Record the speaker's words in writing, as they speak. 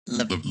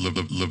At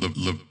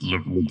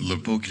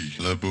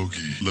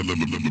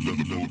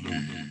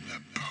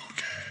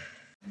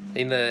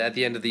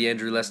the end of the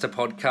Andrew Lester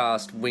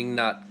podcast,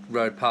 Wingnut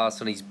rode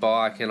past on his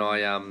bike, and I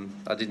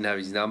didn't have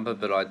his number,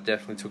 but I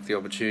definitely took the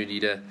opportunity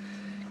to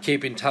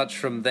keep in touch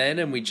from then,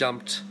 and we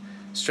jumped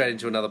straight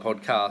into another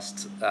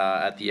podcast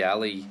at the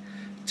Alley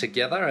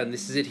together, and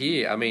this is it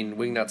here. I mean,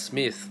 Wingnut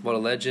Smith, what a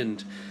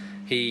legend.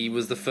 He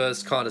was the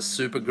first kind of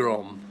super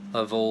grom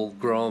of all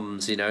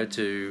groms, you know,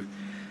 to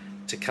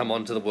come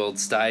onto the world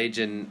stage,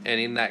 and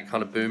in that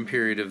kind of boom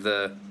period of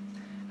the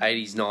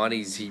 80s,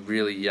 90s, he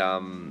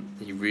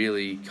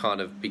really kind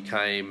of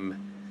became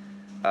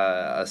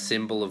a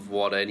symbol of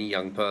what any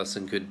young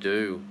person could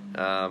do.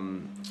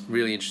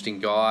 Really interesting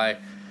guy,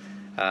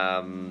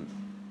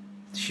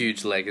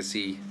 huge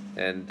legacy,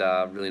 and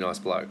really nice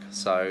bloke.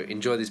 So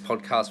enjoy this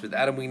podcast with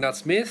Adam Wingnut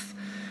Smith,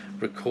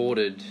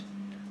 recorded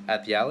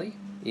at the Alley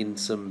in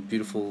some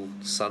beautiful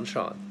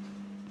sunshine.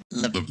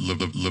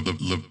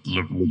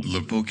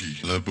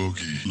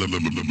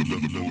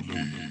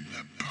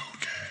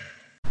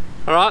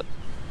 All right,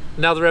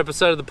 another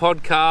episode of the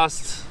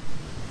podcast.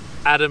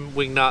 Adam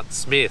Wingnut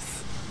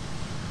Smith.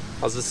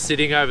 I was just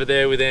sitting over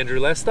there with Andrew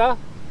Lester,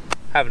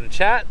 having a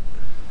chat,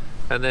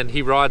 and then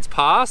he rides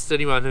past.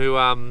 Anyone who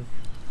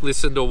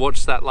listened or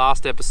watched that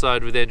last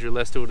episode with Andrew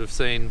Lester would have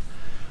seen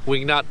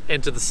Wingnut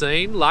enter the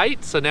scene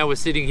late. So now we're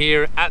sitting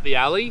here at the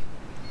Alley,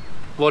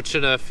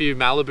 watching a few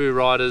Malibu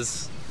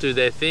riders do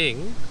their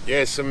thing.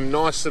 Yeah, some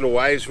nice little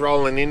waves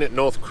rolling in at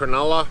North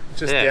Cronulla,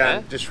 just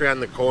around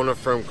the corner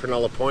from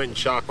Cronulla Point and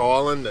Shark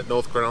Island at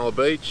North Cronulla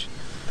Beach.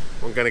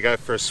 I'm going to go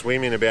for a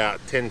swim in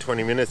about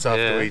 10-20 minutes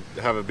after we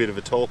have a bit of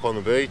a talk on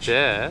the beach.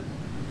 Yeah,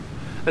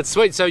 that's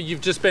sweet. So you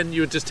were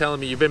just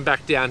telling me you've been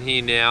back down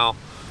here now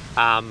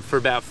for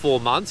about 4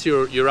 months.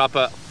 You're up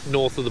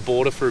north of the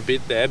border for a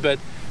bit there, but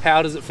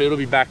how does it feel to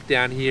be back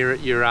down here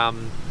at your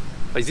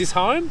is this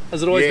home?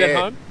 Has it always been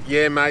home?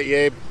 Yeah, mate,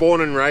 yeah. Born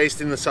and raised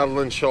in the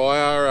Sutherland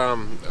Shire,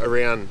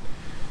 around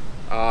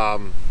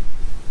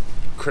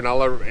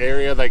Cronulla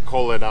area. They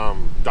call it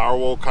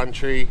Dharawal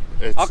country.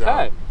 It's,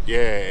 okay.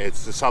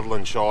 It's the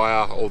Sutherland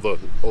Shire, all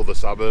the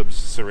suburbs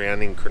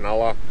surrounding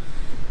Cronulla.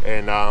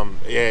 And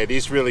it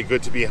is really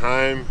good to be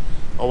home.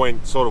 I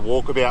went sort of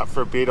walkabout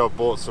for a bit. I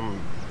bought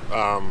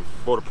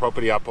a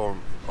property up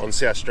on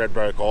South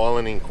Stradbroke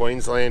Island in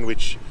Queensland,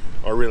 which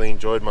I really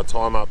enjoyed my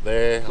time up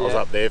there. Yeah. I was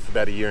up there for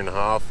about 1.5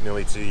 years,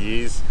 nearly 2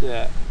 years.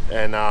 Yeah.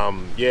 And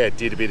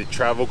did a bit of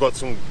travel.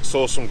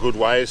 Saw some good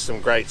waves, some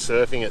great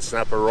surfing at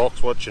Snapper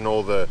Rocks, watching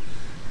all the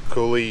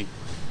coolie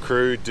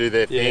crew do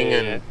their thing.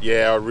 And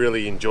I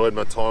really enjoyed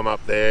my time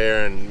up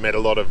there and met a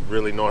lot of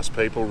really nice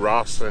people,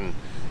 Russ and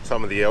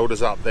some of the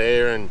elders up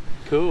there. And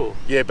cool.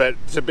 Yeah, but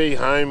to be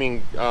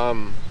home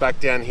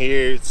back down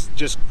here, it's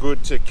just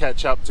good to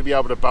catch up, to be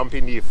able to bump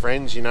into your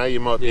friends. You know,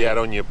 you might be out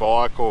on your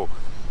bike or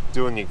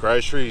doing your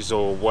groceries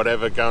or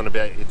whatever, going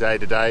about your day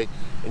to day,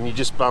 and you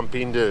just bump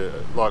into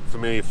like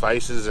familiar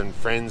faces and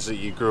friends that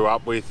you grew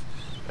up with,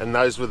 and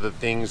those were the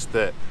things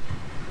that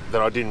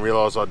I didn't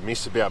realise I'd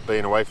miss about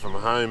being away from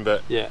home.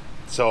 But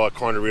so I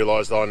kind of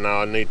realised,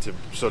 I need to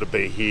sort of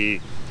be here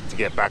to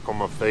get back on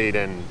my feet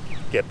and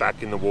get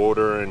back in the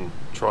water and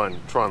try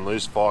and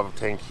lose 5 or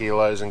 10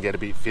 kilos and get a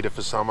bit fitter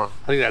for summer.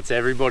 I think that's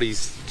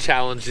everybody's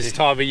challenge this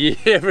time of year.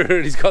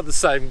 Everybody's got the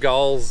same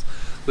goals.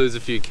 Lose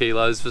a few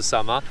kilos for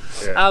summer.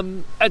 Yeah.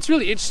 It's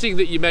really interesting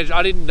that you mentioned,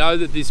 I didn't know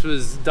that this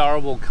was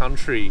Dharawal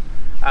country.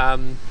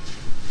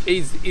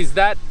 Is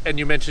that, and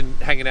you mentioned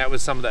hanging out with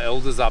some of the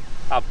elders up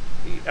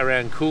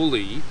around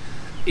Cooley,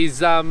 is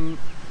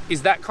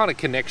that kind of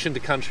connection to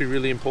country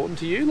really important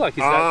to you? Like,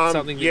 is that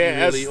something that you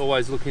really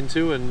always look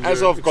into? And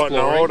as I've gotten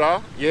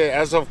older,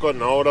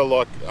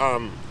 like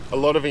a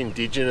lot of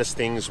Indigenous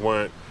things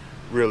weren't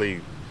really,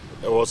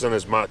 there wasn't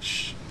as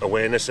much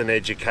awareness and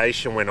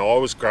education when I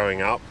was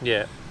growing up.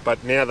 Yeah.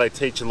 But now they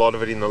teach a lot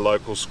of it in the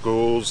local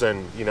schools,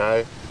 and you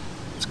know,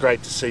 it's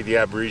great to see the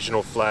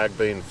Aboriginal flag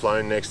being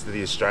flown next to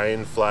the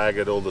Australian flag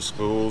at all the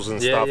schools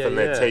and stuff, and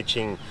they're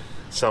teaching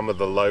some of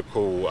the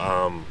local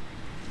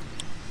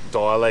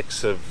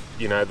dialects of,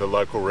 you know, the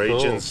local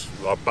regions,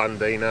 like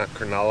Bundina,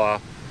 Cronulla,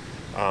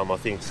 I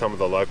think some of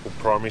the local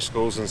primary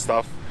schools and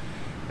stuff.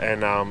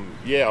 And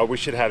I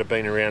wish it had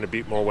been around a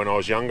bit more when I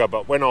was younger.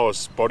 But when I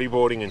was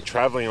bodyboarding and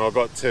travelling, I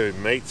got to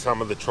meet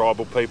some of the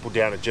tribal people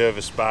down at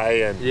Jervis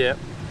Bay and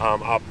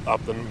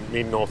up the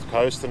mid-north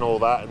coast and all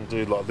that, and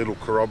do like little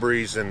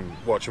corroborees and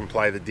watch them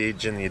play the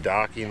didge and the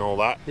yidaki and all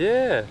that.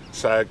 Yeah.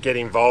 So get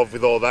involved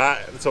with all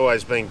that. It's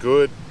always been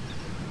good.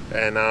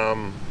 And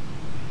I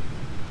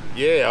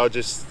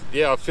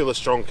feel a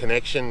strong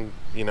connection.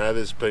 You know,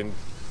 there's been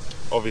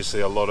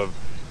obviously a lot of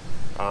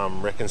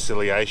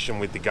reconciliation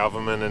with the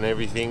government and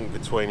everything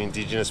between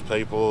Indigenous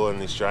people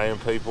and the Australian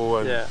people,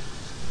 and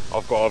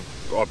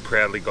I've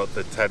proudly got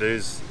the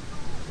tattoos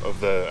of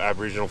the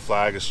Aboriginal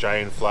flag,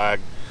 Australian flag,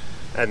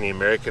 and the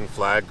American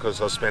flag, because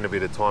I spent a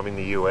bit of time in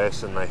the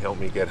US and they helped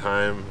me get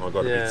home. I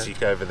got a bit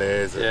sick over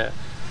there.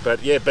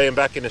 But being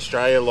back in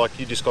Australia, like,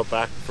 you just got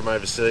back from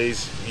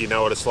overseas, you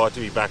know what it's like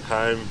to be back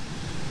home.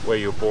 where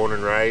you're born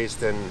and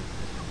raised, and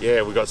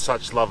yeah, we got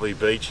such lovely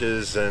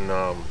beaches and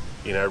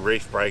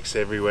reef breaks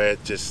everywhere.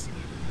 Just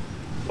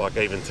like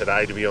even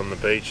today to be on the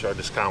beach, I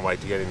just can't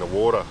wait to get in the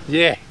water.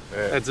 Yeah.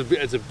 It's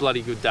a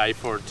bloody good day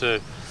for it too.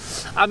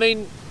 I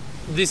mean,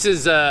 this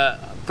is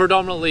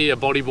predominantly a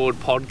bodyboard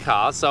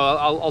podcast, so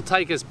I'll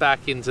take us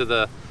back into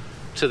the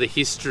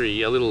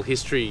history, a little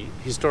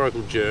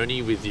historical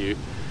journey with you.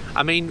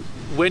 I mean,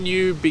 when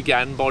you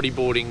began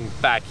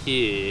bodyboarding back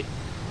here,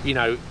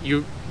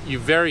 you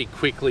very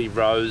quickly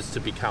rose to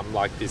become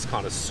like this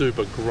kind of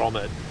super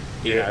grommet,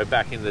 you know,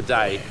 back in the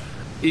day.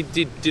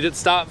 Did it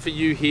start for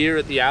you here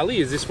at the alley?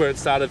 Is this where it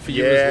started for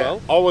you as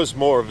well? I was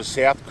more of a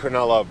South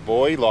Cronulla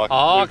boy.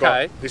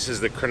 Okay. This is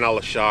the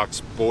Cronulla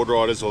Sharks board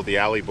riders, or the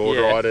alley board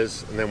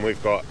riders, and then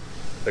we've got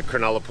the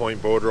Cronulla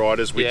Point board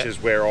riders, which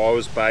is where I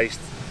was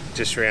based,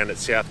 just around at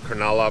South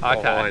Cronulla,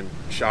 behind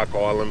Shark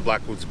Island,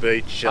 Blackwoods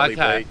Beach, Shelley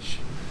Beach,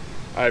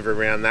 over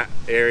around that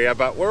area.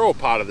 But we're all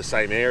part of the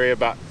same area,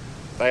 but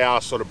they are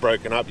sort of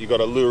broken up. You've got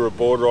Allura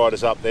board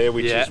riders up there,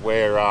 which is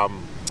where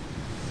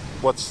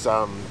what's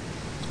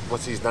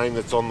his name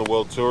that's on the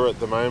world tour at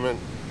the moment?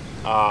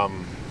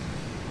 Can't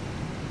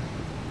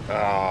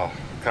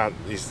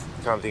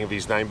think of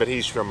his name, but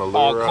he's from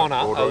Allura.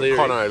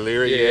 Connor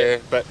O'Leary, yeah.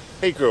 But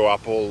he grew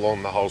up all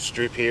along the whole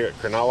strip here at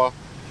Cronulla.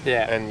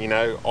 Yeah. And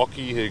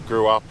Ockie, who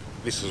grew up,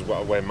 this is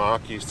where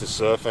Mark used to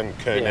surf, and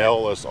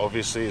Kernell is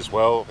obviously as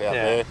well out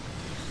there.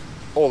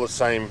 All the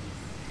same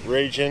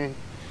region.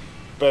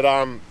 But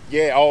I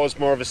was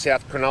more of a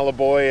South Cronulla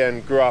boy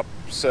and grew up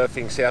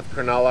surfing South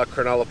Cronulla,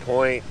 Cronulla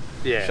Point,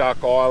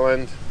 Shark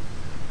Island,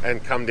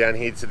 and come down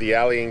here to the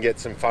alley and get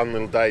some fun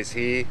little days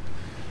here.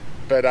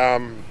 But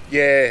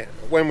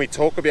when we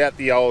talk about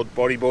the old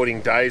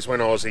bodyboarding days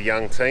when I was a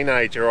young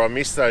teenager, I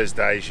miss those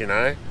days,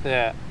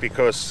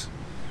 because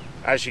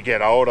as you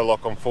get older,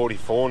 like I'm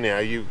 44 now,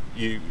 you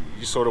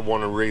sort of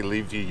want to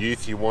relive your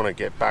youth. You want to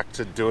get back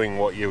to doing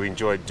what you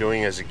enjoyed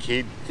doing as a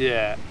kid.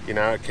 Yeah.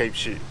 It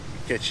gets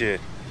you,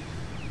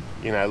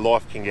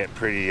 life can get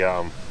pretty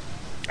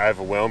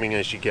overwhelming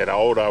as you get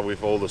older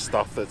with all the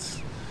stuff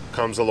that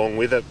comes along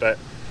with it, but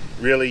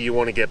really you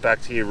want to get back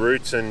to your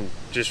roots and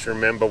just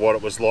remember what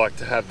it was like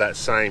to have that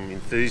same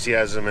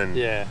enthusiasm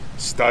and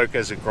stoke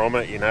as a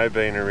grommet,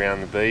 being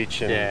around the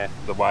beach and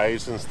the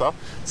waves and stuff.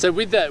 So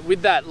with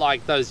that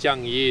like those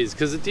young years,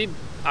 because it did,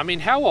 I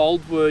mean, how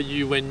old were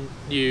you when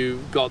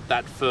you got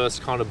that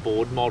first kind of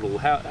board model?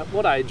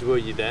 What age were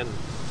you then?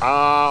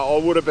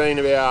 I would have been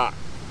about,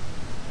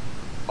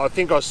 I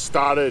think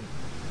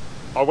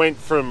I went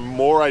from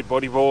moray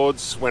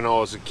bodyboards when I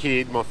was a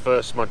kid. My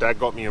dad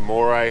got me a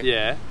moray,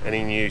 and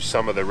he knew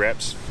some of the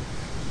reps,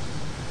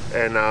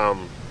 and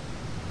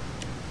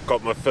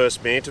got my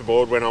first manta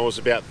board when I was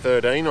about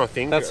 13, I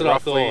think. That's what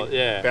roughly, I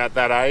thought, about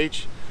that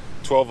age,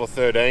 12 or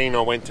 13.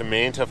 I went to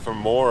Manta from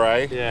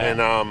moray,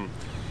 and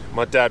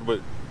my dad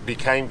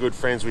became good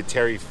friends with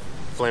Terry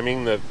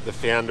Fleming, the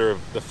founder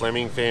of the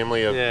Fleming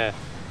family of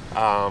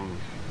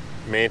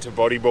Manta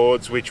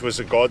bodyboards, which was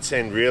a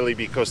godsend really,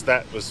 because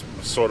that was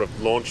sort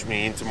of launched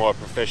me into my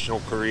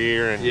professional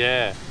career and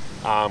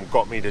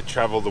got me to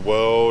travel the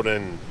world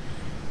and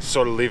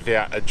sort of live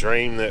out a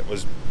dream that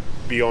was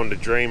beyond a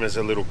dream as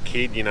a little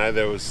kid.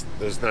 There was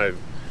no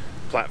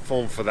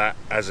platform for that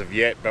as of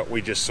yet, but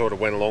we just sort of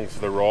went along for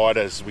the ride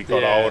as we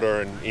got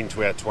older and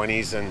into our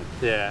 20s, and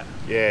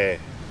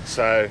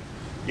so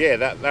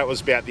that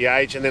was about the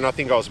age. And then I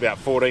think I was about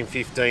 14,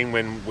 15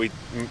 when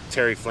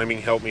Terry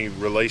Fleming helped me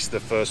release the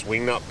first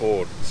Wingnut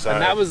board. So,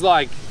 and that was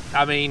like,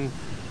 I mean,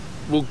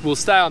 we'll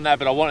stay on that,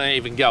 but I want to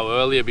even go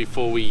earlier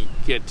before we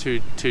get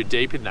too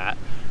deep in that.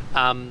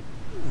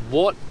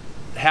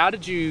 How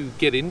did you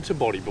get into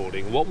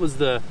bodyboarding? What was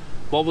the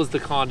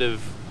kind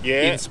of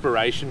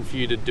inspiration for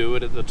you to do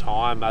it at the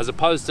time, as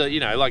opposed to,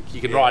 like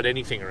you can ride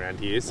anything around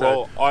here.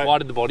 So why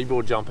did the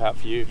bodyboard jump out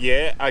for you?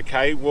 Yeah,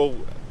 okay. Well,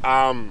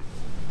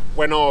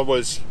 when I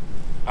was,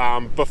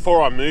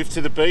 before I moved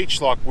to the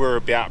beach, like we're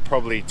about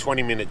probably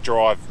 20-minute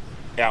drive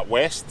out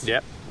west,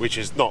 which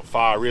is not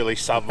far really,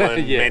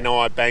 Sutherland,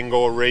 Menai,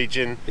 Bangor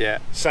region,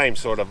 same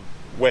sort of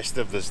west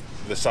of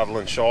the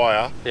Sutherland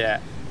Shire.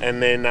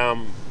 And then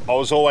I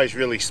was always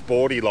really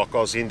sporty, like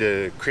I was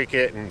into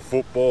cricket and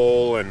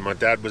football, and my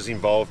dad was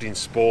involved in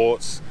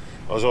sports.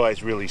 I was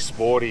always really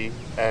sporty,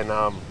 and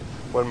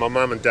when my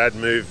mum and dad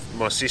moved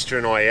my sister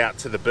and I out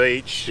to the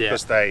beach,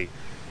 because they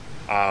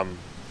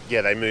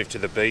moved to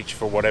the beach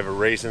for whatever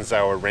reasons. They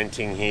were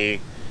renting here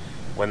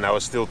when they were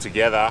still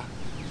together,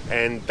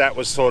 and that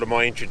was sort of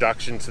my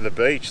introduction to the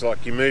beach.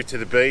 Like, you move to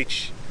the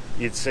beach,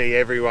 you'd see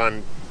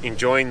everyone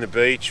enjoying the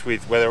beach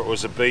with, whether it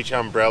was a beach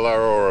umbrella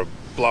or a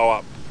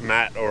blow-up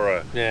mat or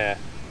a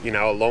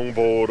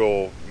longboard,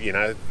 or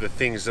the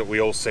things that we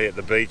all see at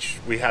the beach.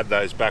 We had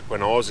those back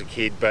when I was a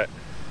kid, but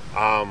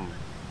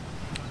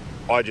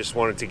I just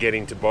wanted to get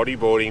into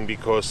bodyboarding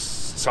because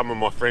some of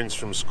my friends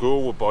from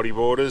school were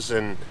bodyboarders,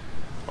 and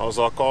I was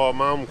like, oh,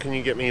 Mum, can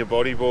you get me a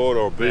bodyboard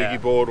or a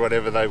boogie board,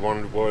 whatever they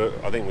wanted.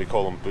 I think we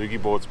call them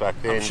boogie boards back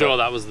then. I'm sure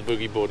that was the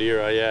boogie board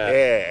era,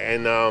 Yeah,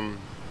 and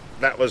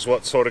that was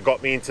what sort of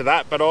got me into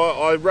that. But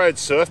I rode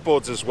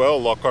surfboards as well.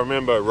 Like, I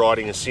remember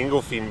riding a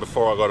single fin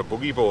before I got a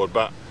boogie board,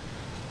 but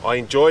I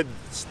enjoyed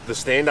the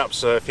stand-up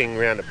surfing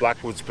around at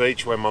Blackwoods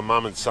Beach when my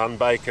mum and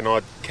sunbake, and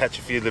I'd catch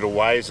a few little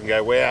waves and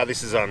go, wow,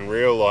 this is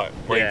unreal, like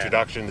my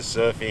introduction to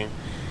surfing.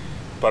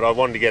 But I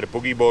wanted to get a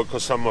boogie board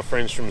because some of my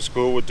friends from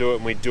school would do it,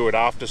 and we'd do it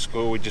after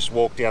school. We'd just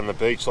walk down the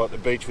beach like the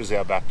beach was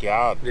our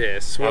backyard. Yeah,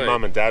 sweet. Our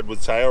mum and dad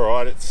would say, all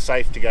right, it's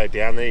safe to go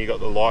down there. You got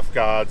the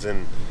lifeguards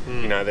and,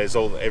 you know, there's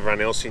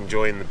everyone else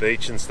enjoying the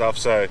beach and stuff.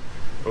 So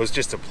it was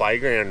just a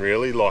playground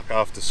really, like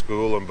after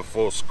school and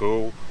before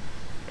school.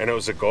 And it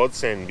was a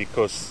godsend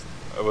because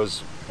it was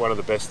one of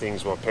the best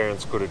things my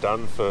parents could have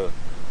done for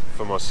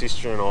my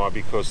sister and I,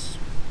 because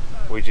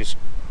we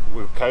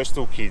were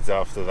coastal kids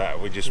after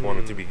that. We just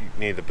wanted to be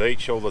near the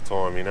beach all the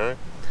time, you know,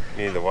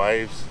 near the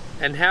waves.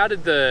 And how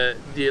did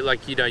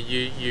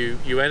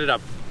you ended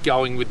up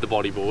going with the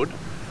bodyboard?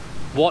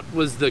 What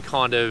was the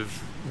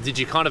did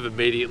you kind of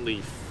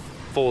immediately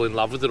fall in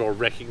love with it or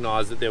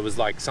recognise that there was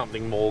like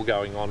something more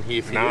going on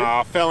here for you? No,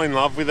 I fell in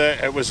love with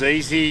it. It was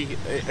easy.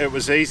 It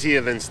was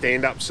easier than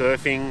stand-up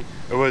surfing.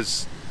 It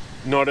was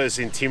not as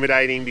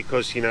intimidating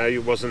because, you know,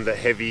 it wasn't the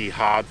heavy,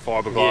 hard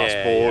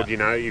fiberglass board. You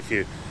know, if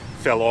you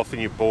fell off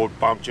and your board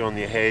bumped you on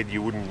your head,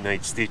 you wouldn't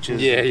need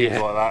stitches and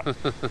things like that.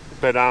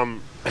 But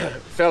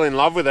fell in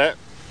love with it,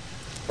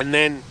 and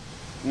then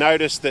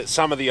noticed that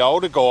some of the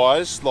older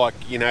guys, like,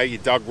 you know,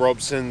 your Doug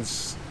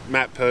Robsons,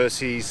 Matt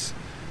Percy's,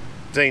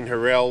 Dean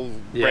Harrell,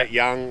 Brett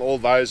Young, all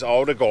those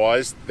older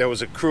guys, there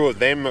was a crew of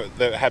them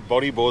that had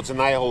bodyboards, and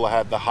they all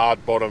had the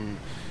hard bottom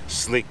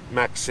slick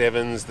Max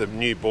 7s, the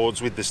new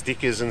boards with the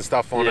stickers and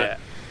stuff on it.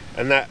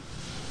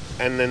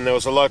 And then there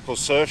was a local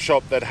surf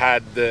shop that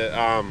had the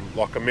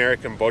like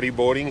American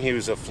bodyboarding. He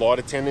was a flight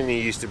attendant.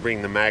 He used to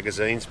bring the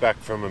magazines back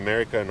from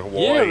America and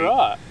Hawaii. Yeah,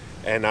 right.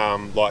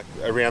 And like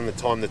around the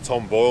time the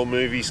Tom Boyle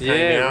movies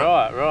came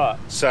out. Yeah, right.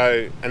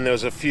 So, and there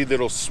was a few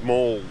little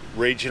small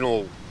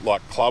regional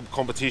like club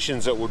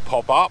competitions that would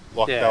pop up.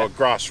 Like they were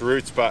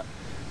grassroots, but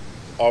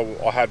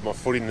I had my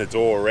foot in the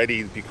door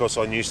already because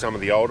I knew some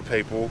of the older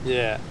people.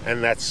 Yeah.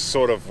 And that's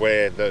sort of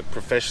where the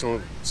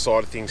professional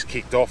side of things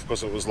kicked off,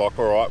 because it was like,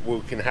 all right, we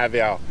can have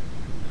our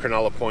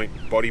Cronulla Point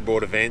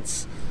bodyboard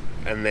events,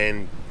 and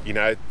then, you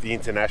know, the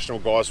international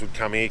guys would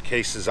come here,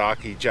 Keith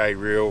Sasaki, Jay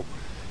Reel,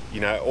 you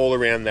know, all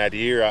around that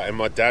era. And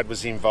my dad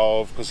was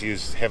involved because he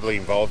was heavily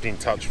involved in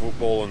touch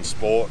football and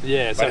sport.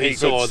 Yeah, so he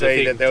could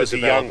see that there was a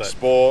young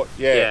sport,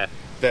 that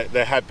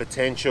had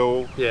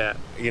potential. Yeah.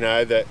 You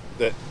know, that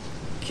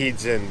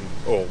kids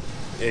or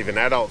even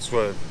adults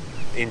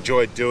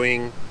enjoyed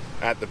doing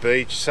at the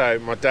beach. So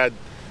my dad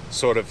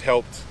sort of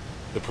helped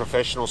the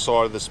professional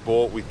side of the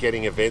sport with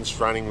getting events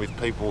running with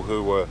people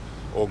who were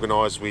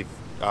organised with,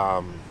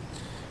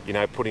 you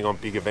know, putting on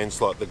big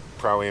events like the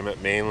Pro-Am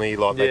at Manly,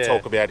 like they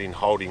talk about in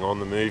Holding On,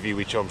 the movie,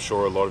 which I'm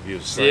sure a lot of you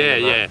have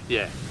seen.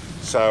 Yeah.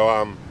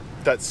 So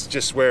that's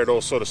just where it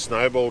all sort of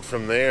snowballed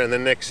from there. And the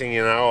next thing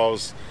you know, I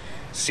was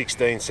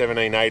 16,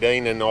 17,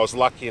 18, and I was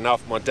lucky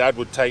enough, my dad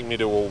would take me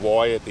to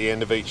Hawaii at the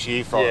end of each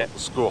year for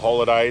school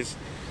holidays,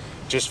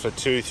 just for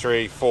 2,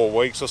 3, 4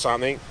 weeks or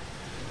something.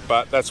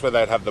 But that's where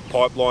they'd have the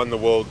pipeline, the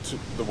world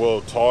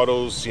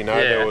titles. You know,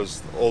 there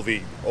was all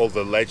the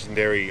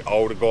legendary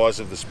older guys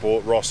of the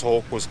sport. Ross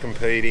Hawke was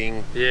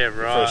competing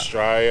for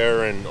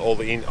Australia, and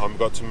I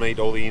got to meet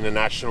all the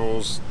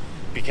internationals.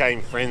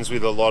 Became friends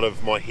with a lot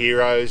of my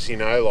heroes. You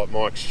know, like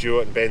Mike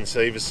Stewart and Ben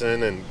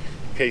Severson and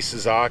Keith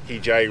Sasaki,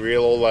 Jay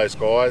Reel, all those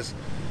guys.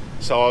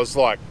 So I was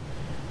like,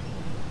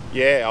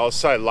 I was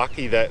so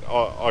lucky that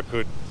I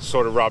could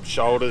sort of rub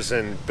shoulders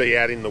and be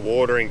out in the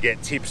water and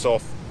get tips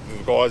off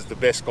the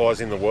best guys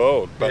in the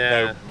world. But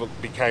they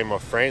became my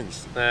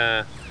friends.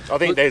 I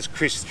think there's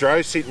Chris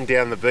Stroh sitting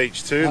down the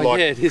beach too.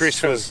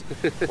 Chris was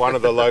one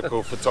of the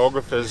local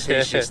photographers.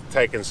 He's just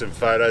taken some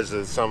photos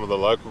of some of the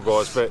local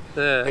guys. But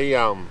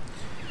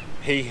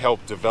he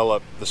helped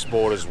develop the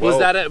sport as well.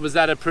 Was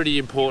that a pretty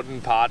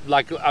important part?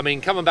 Like, I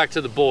mean, coming back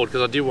to the board,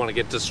 because I do want to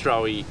get to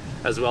Strohy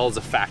as well as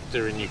a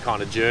factor in your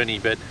kind of journey,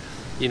 but,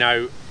 you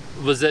know,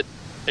 was it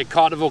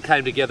kind of all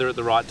came together at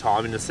the right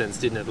time in a sense,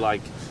 didn't it?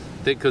 Like,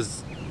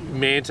 because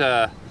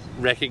Manta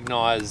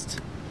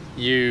recognised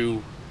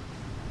you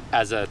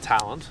as a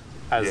talent,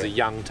 as a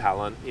young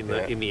talent in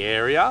the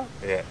area.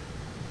 Yeah.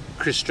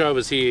 Chris Stroh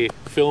was here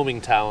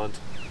filming talent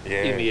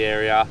in the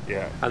area,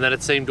 and then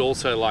it seemed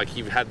also like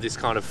you had this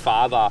kind of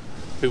father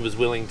who was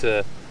willing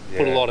to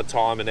put a lot of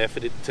time and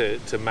effort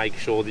to make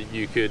sure that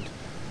you could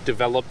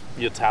develop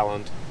your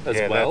talent as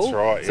well. That's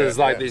right. So there's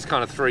like these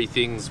kind of three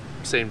things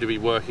seem to be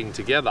working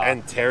together.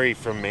 And Terry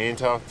from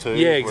Manta too.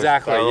 Yeah,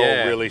 exactly.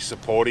 They're all really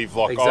supportive.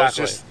 Like I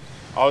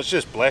was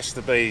just blessed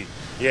to be.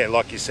 Yeah,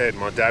 like you said,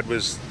 my dad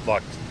was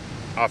like,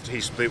 after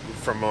he split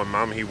from my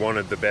mum, he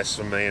wanted the best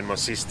for me and my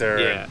sister.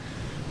 Yeah. And,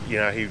 you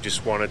know, he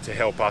just wanted to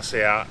help us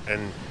out,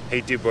 and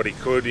he did what he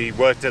could. He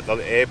worked at the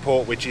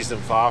airport, which isn't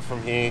far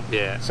from here.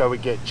 Yeah. So we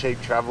get cheap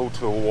travel to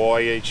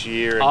Hawaii each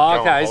year. And Oh, go on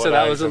okay. So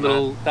that was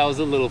holidays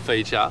a little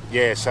feature.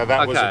 Yeah, so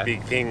that was a Okay.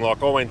 big thing.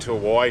 Like, I went to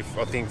Hawaii,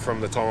 I think,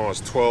 from the time I was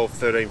 12,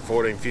 13,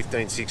 14,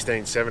 15,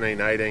 16,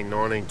 17, 18,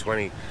 19,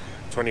 20,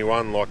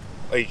 21, like,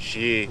 each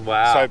year.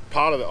 Wow. So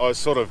part of it, I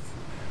sort of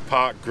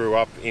grew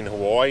up in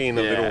Hawaii in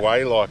a little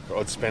way. Like,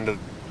 I'd spend a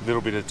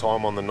little bit of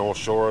time on the North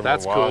Shore of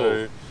That's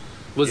Oahu. cool.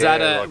 Was Yeah,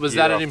 that like was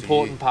year that an after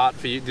important year. part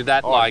for you? Did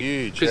that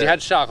Huge, because you yeah.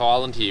 had Shark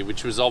Island here,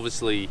 which was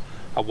obviously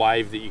a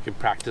wave that you could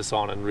practice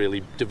on and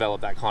really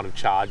develop that kind of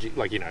charge,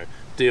 like, you know,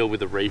 deal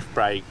with the reef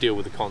break, deal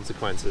with the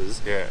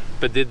consequences. Yeah.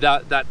 But did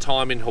that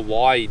time in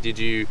Hawaii,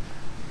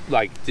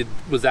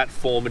 was that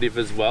formative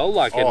as well?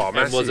 Like, and was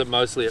massive. it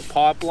mostly at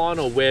Pipeline,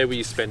 or where were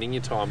you spending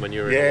your time when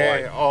you were in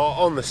Hawaii? Yeah,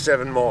 on the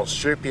 7 Mile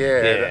Strip,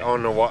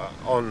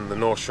 on the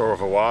North Shore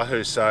of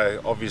Oahu.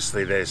 So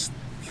obviously there's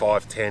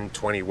 5, 10,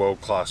 20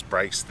 world-class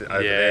breaks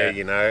over there,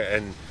 you know,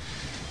 and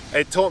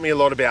it taught me a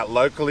lot about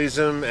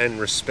localism and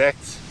respect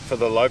for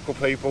the local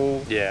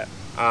people. Yeah.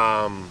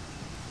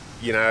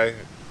 You know,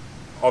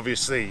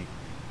 obviously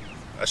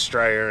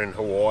Australia and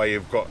Hawaii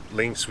have got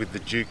links with the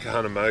Duke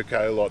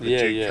Hanamoko. Like, the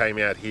Duke came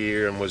out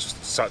here and was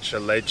such a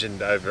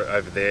legend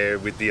over there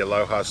with the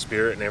aloha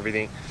spirit and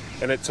everything.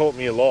 And it taught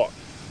me a lot,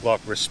 like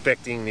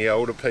respecting the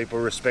older people,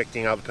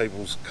 respecting other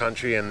people's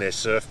country and their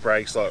surf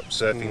breaks. Like,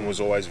 surfing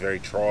was always very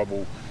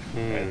tribal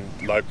and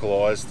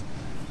localised,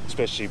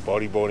 especially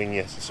bodyboarding.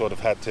 You sort of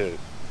had to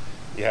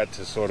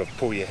sort of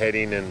pull your head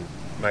in and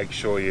make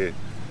sure you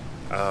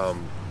were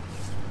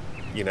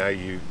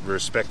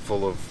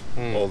respectful of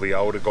all the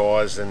older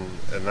guys and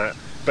that.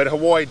 But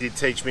Hawaii did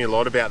teach me a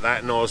lot about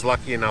that, and I was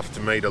lucky enough to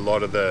meet a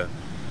lot of the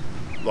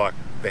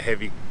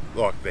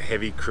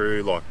heavy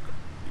crew, like,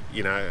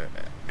 you know.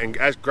 And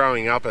as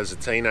growing up as a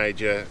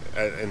teenager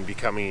and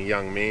becoming a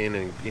young man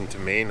and into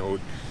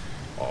manhood,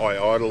 I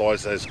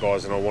idolised those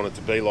guys, and I wanted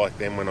to be like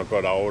them when I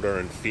got older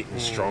and fit and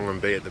strong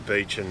and be at the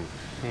beach and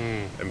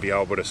be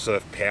able to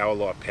surf power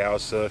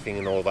surfing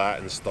and all that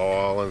and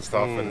style and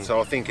stuff. And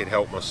so I think it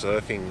helped my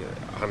surfing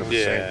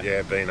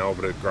 100%, being able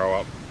to grow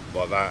up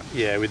like that.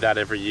 Yeah, with that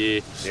every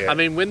year. Yeah. I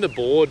mean, when the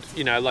board,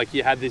 you know, like,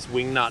 you had this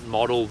Wingnut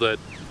model that,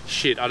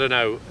 I don't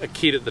know, a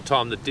kid at the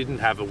time that didn't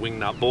have a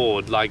Wingnut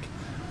board, like,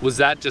 was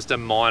that just a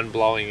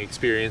mind-blowing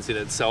experience in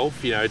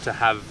itself, you know, to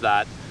have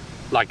that,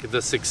 like,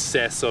 the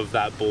success of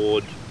that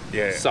board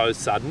so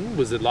sudden?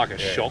 Was it like a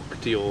shock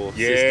to your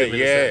system?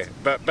 Yeah.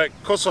 But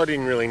because I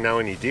didn't really know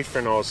any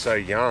different, I was so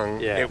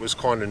young, it was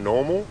kind of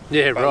normal.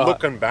 Yeah, but right.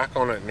 Looking back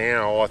on it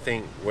now, I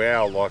think,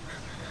 wow, like,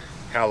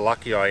 how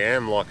lucky I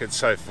am. Like, it's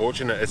so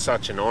fortunate. It's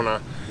such an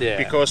honour. Yeah.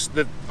 Because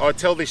I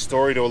tell this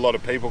story to a lot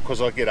of people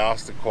because I get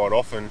asked it quite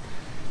often,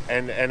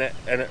 and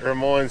it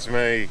reminds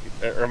me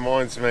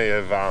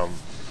of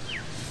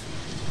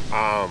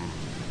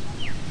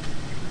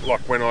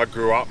like, when I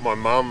grew up, I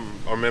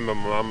remember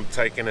my mum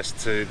taking us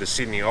to the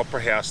Sydney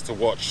Opera House to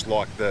watch,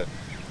 like, the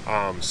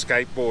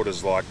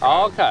skateboarders, like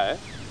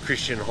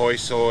Christian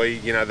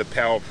Hoysoi, you know, the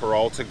Power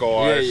Peralta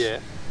guys,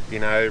 you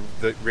know,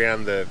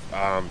 around the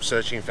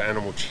Searching for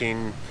Animal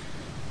Chin,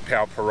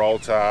 Power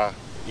Peralta,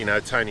 you know,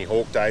 Tony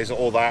Hawk days,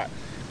 all that.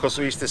 Because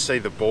we used to see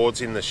the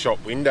boards in the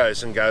shop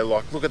windows and go,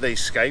 like, look at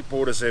these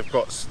skateboarders, they've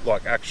got,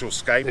 like, actual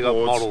skateboards. They've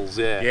got models,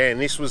 Yeah, and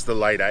this was the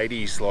late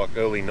 80s, like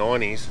early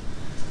 90s,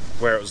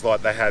 where it was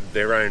like they had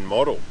their own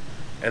model.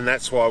 And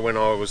that's why when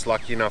I was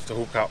lucky enough to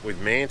hook up with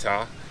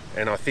Manta,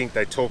 and I think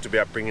they talked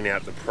about bringing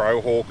out the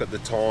Pro Hawk at the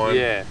time,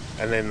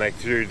 and then they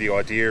threw the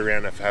idea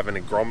around of having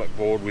a grommet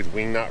board with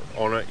Wingnut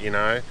on it, you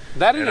know.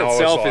 That in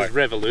itself is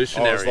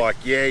revolutionary. I was like,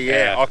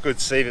 yeah, I could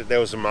see that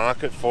there was a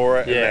market for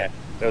it, and that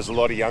there was a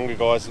lot of younger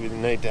guys that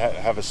need to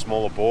have a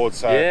smaller board.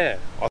 So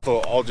I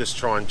thought I'll just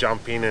try and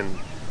jump in and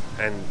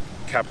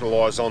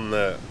capitalise on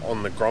the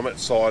grommet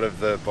side of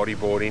the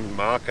bodyboarding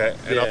market,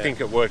 and I think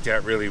it worked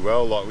out really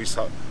well. Like, we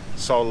sold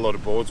a lot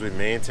of boards with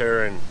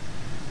Manta, and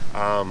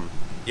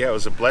it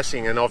was a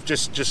blessing. And I've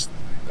just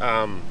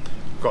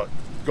got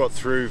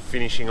through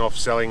finishing off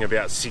selling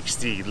about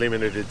 60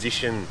 limited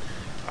edition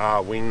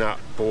Wingnut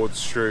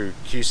boards through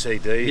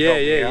QCD.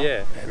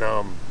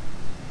 And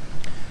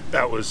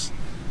that was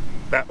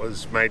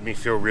made me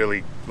feel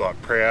really, like,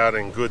 proud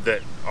and good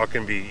that I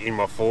can be in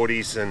my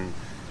 40s and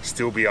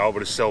still be able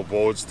to sell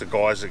boards to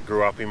guys that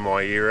grew up in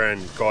my era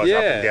and guys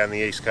up and down the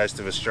east coast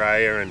of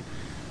Australia. And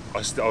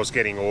I was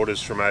getting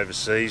orders from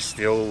overseas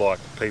still, like,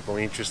 people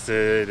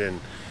interested. And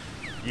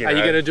are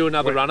you going to do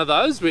another run of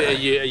those? Are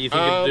you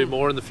thinking to do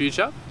more in the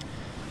future?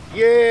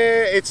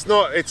 Yeah, it's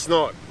not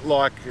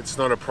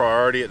a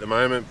priority at the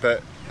moment,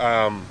 but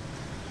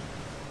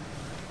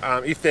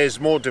if there's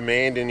more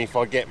demand and if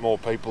I get more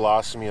people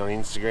asking me on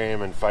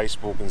Instagram and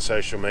Facebook and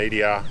social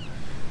media,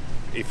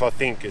 if I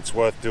think it's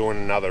worth doing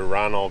another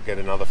run, I'll get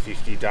another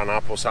 50 done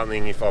up or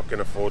something if I can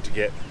afford to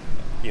get,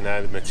 you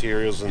know, the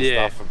materials and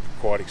stuff are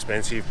quite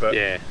expensive. But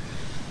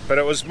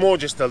it was more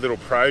just a little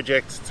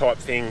project type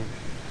thing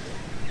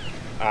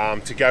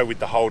to go with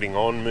the Holding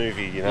On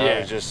movie, you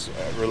know, just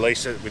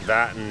release it with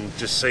that and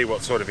just see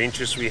what sort of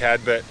interest we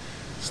had. But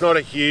it's not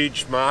a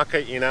huge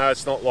market, you know.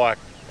 It's not like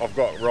I've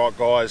got right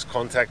guys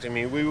contacting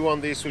me. We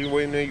want this. We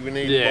need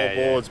more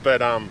boards.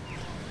 But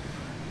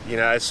you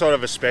know, it's sort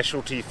of a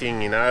specialty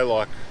thing, you know.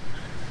 Like,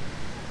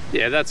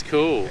 yeah, that's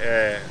cool.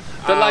 Yeah.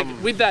 But like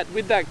with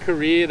that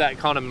career, that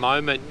kind of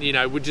moment, you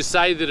know, would you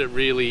say that it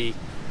really,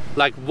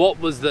 like,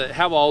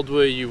 how old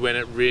were you when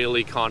it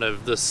really kind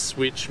of, the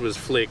switch was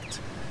flicked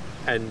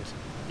and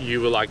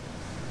you were like,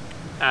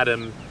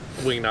 Adam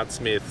Wingnut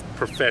Smith,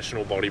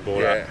 professional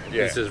bodyboarder,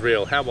 this is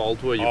real. How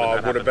old were you when that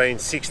happened? I would have been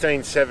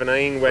 16,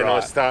 17 when I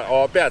started,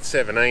 about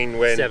 17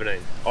 when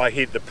I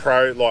hit the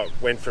pro, like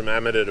went from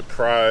amateur to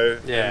pro,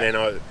 and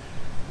then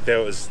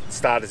there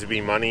started to be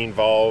money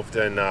involved,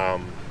 and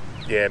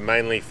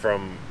mainly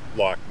from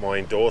like my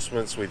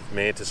endorsements with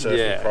Manta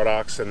Surfing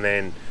products, and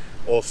then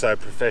also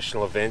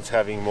professional events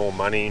having more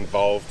money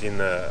involved in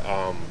the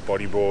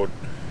bodyboard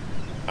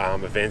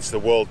events. The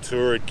world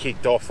tour had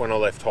kicked off when I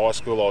left high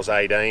school. I was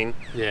 18.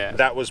 Yeah.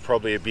 That was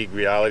probably a big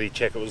reality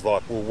check. It was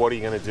like, well, what are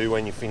you going to do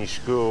when you finish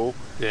school?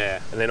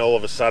 Yeah. And then all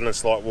of a sudden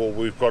it's like, well,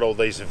 we've got all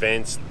these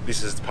events.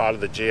 This is part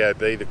of the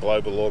GOB, the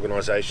Global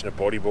Organisation of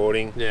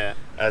Bodyboarding,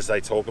 as they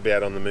talk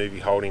about on the movie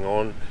Holding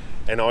On.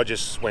 And I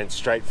just went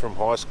straight from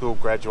high school,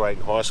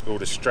 graduating high school,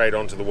 to straight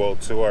onto the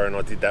world tour, and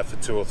I did that for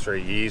 2 or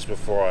 3 years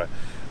before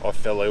I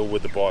fell ill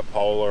with the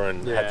bipolar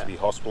and had to be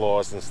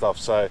hospitalised and stuff.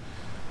 So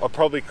I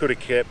probably could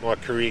have kept my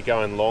career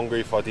going longer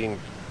if I didn't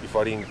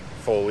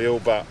fall ill,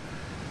 but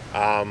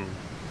I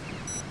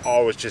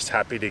was just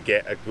happy to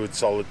get a good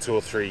solid 2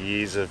 or 3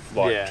 years of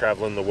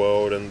travelling the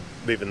world and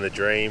living the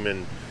dream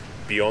and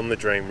beyond the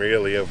dream,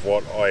 really, of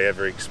what I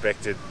ever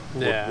expected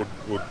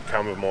would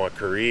come of my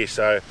career.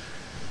 So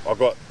I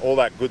got all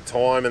that good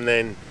time, and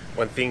then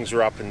when things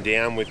were up and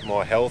down with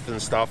my health and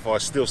stuff, I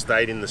still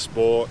stayed in the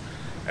sport.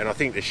 And I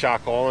think the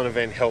Shark Island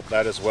event helped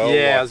that as well.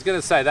 Yeah, I was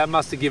going to say, that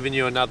must have given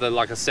you another,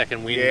 like, a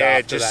second wind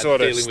after just that,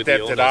 sort of dealing with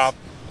stepped it up.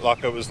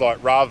 Like, it was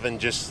like, rather than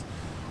just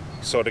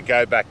sort of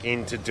go back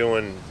into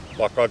doing,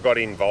 like, I got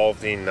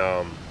involved in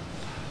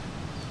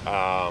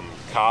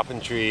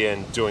carpentry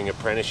and doing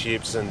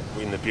apprenticeships and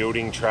in the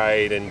building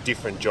trade and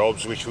different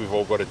jobs, which we've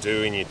all got to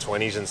do in your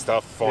 20s and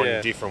stuff, finding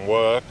different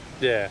work.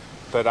 Yeah.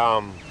 But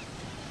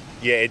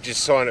it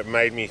just sort of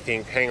made me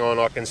think, hang on,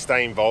 I can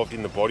stay involved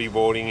in the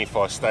bodyboarding if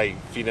I stay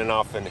fit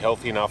enough and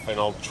healthy enough, and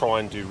I'll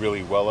try and do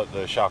really well at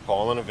the Shark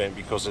Island event,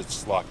 because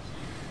it's like,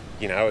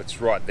 you know,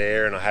 it's right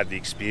there, and I had the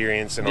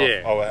experience and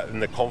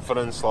and the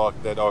confidence,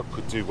 like, that I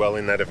could do well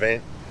in that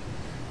event.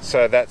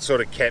 So that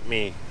sort of kept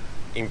me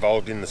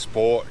involved in the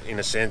sport in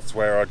a sense,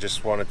 where I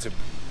just wanted to,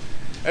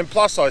 and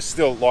plus I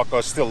still love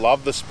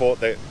the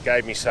sport that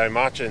gave me so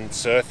much, and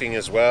surfing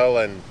as well,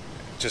 and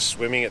just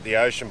swimming at the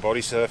ocean, body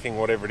surfing,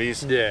 whatever it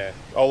is. Yeah.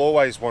 I'll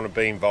always want to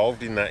be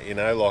involved in that, you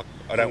know, like,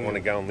 I don't want to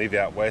go and live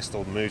out west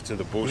or move to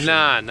the bush.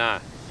 Nah.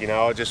 You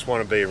know, I just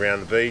want to be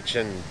around the beach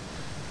and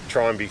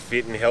try and be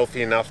fit and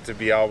healthy enough to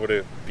be able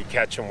to be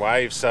catching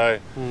waves. So,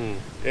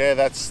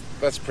 that's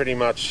pretty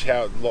much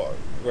how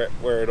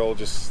where it all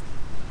just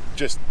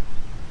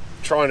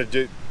trying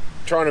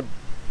to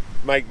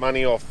make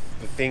money off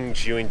the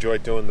things you enjoy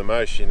doing the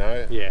most, you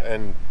know. Yeah.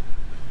 And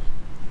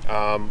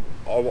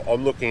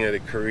I'm looking at a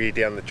career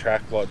down the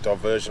track like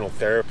diversional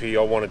therapy.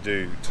 I want to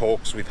do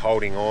talks with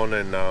Holding On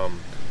and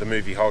the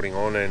movie Holding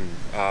On, and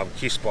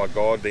Kissed by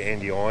God, the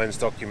Andy Irons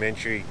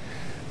documentary,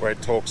 where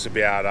it talks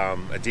about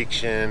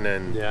addiction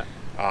and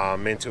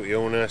mental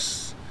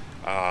illness,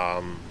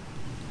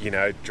 you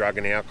know, drug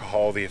and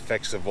alcohol, the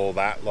effects of all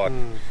that. Like,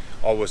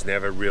 I was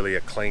never really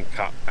a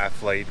clean-cut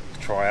athlete,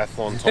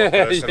 triathlon type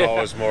person.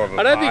 I was more of a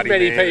I don't think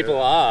many man. people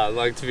are,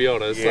 like, to be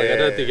honest. Like, I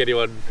don't think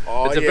anyone...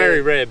 it's a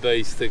very rare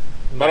beast that...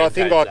 But I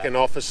think I can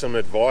offer some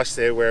advice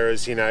there,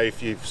 whereas, you know,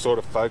 if you sort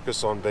of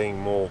focus on being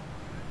more,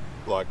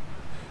 like,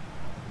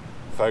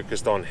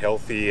 focused on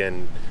healthy,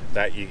 and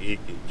that you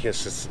can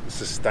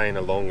sustain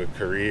a longer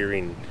career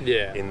in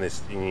your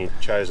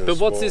chosen sport. But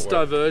what's this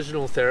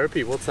diversional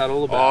therapy? What's that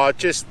all about?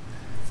 Just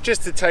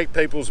to take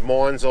people's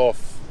minds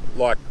off,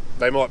 like,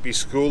 they might be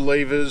school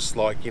leavers,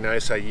 like, you know,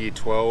 say year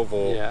 12,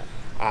 or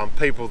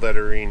people that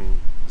are in,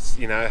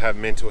 you know, have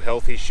mental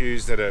health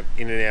issues, that are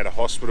in and out of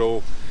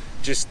hospital,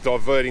 just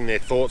diverting their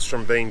thoughts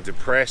from being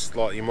depressed.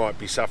 Like, you might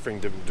be suffering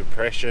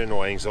depression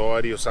or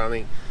anxiety or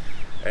something,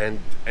 and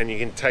you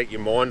can take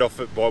your mind off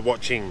it by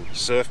watching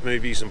surf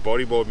movies and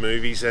bodyboard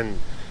movies, and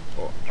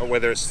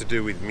whether it's to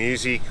do with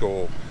music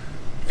or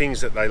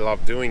things that they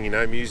love doing. You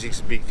know, music's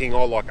a big thing.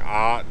 I like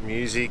art,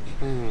 music.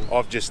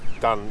 I've just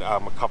done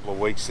a couple of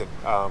weeks that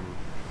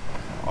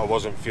I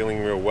wasn't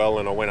feeling real well,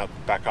 and I went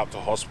back up to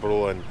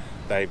hospital, and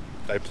they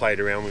played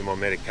around with my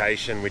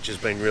medication, which has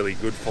been really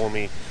good for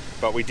me.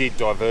 But we did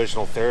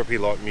diversional therapy,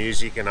 like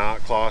music and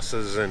art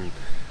classes and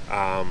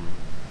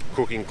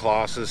cooking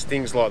classes,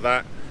 things like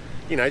that.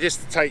 You know,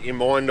 just to take your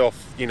mind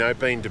off, you know,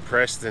 being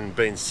depressed and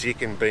being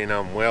sick and being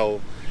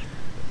unwell.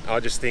 I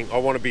just think I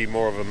want to be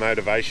more of a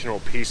motivational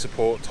peer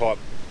support type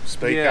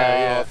speaker.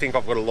 I think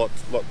I've got a lot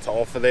to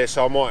offer there.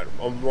 So I might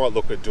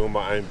look at doing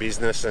my own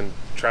business and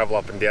travel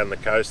up and down the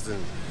coast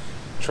and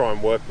try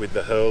and work with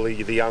the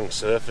hurley, the young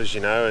surfers,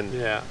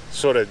 and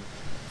sort of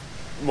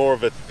more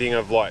of a thing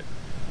of like,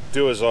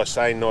 do as I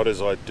say, not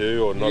as I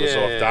do, or not as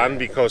I've done,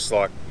 because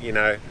there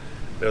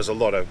was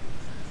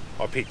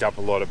I picked up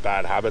a lot of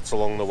bad habits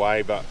along the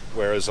way, but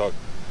whereas I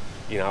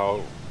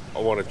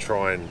want to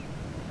try and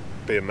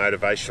be a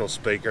motivational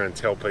speaker and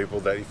tell people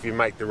that if you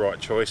make the right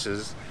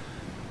choices,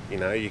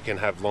 you can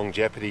have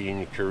longevity in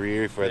your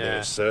career, whether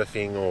it's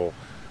surfing or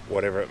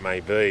whatever it may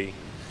be.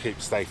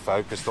 Stay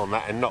focused on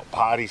that and not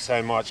party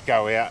so much,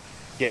 go out,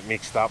 get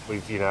mixed up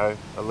with,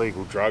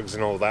 illegal drugs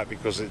and all that,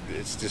 because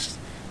it's just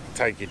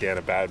take you down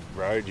a bad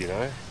road,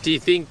 Do you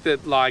think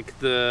that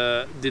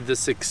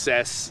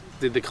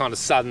did the kind of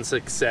sudden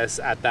success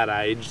at that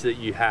age that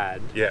you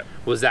had,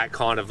 was that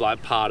kind of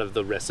like part of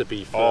the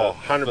recipe for,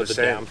 100%, for the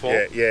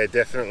downfall? Yeah,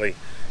 definitely.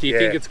 Do you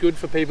think it's good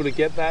for people to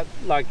get that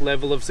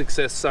level of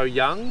success so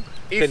young?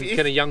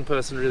 Can a young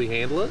person really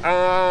handle it?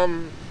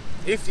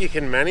 If you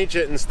can manage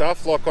it and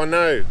stuff, I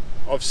know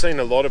I've seen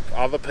a lot of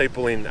other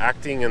people in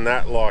acting and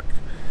that,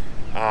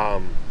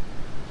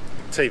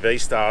 TV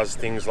stars,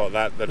 things like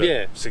that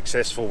are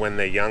successful when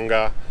they're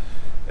younger.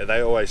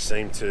 They always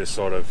seem to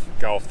sort of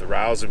go off the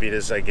rails a bit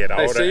as they get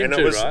older.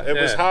 It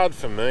was hard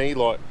for me,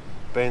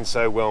 being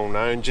so well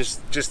known, just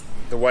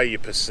the way you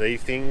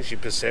perceive things, your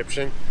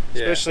perception,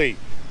 especially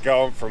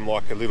going from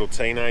a little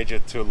teenager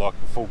to a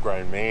full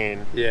grown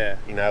man. In your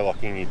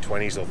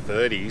 20s or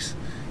 30s,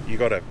 you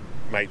got to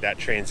make that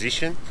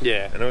transition.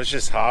 And it was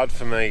just hard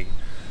for me.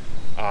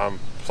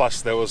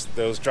 Plus there was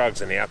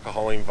drugs and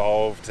alcohol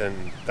involved,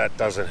 and that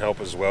doesn't help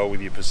as well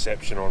with your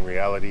perception on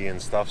reality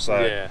and stuff.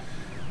 So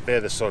they're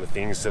the sort of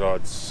things that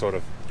I'd sort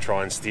of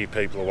try and steer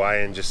people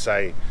away and just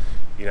say,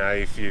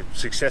 if you're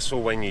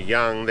successful when you're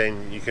young,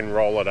 then you can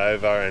roll it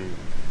over and,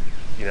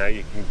 you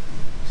can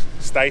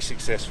stay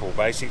successful,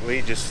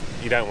 basically. Just,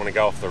 you don't want to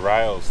go off the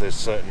rails. There's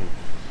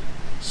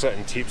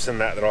certain tips and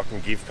that I can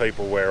give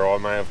people where I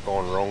may have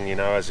gone wrong,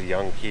 as a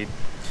young kid.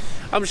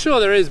 I'm sure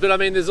there is, but I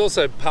mean, there's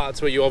also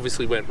parts where you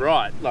obviously went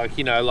right.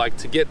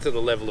 To get to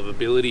the level of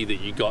ability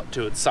that you got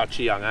to at such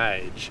a young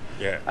age.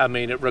 I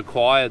mean, it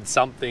required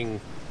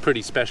something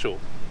pretty special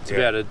to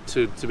be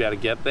able to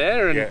get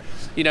there.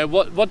 And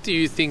what do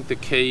you think the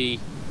key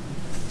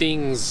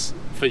things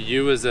for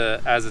you as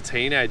a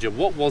teenager?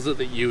 What was it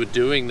that you were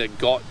doing that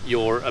got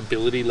your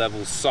ability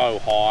level so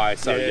high,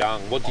 so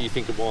young? What do you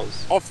think it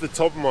was? Off the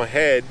top of my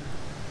head,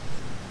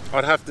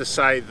 I'd have to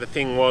say the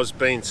thing was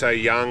being so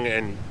young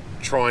and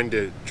trying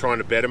to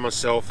better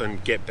myself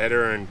and get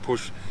better and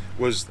push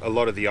was a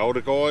lot of the older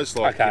guys,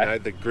 the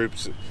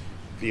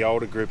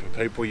older group of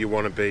people. You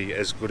want to be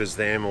as good as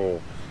them,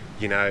 or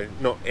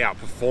not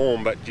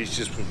outperform, but you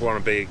just want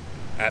to be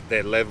at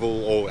their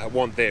level or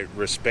want their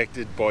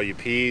respected by your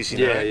peers.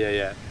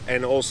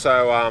 And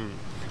also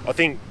I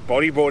think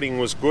bodyboarding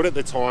was good at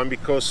the time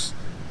because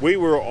I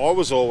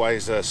was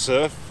always a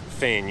surf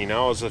fan.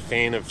 I was a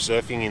fan of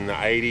surfing in the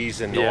 80s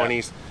and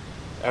 90s.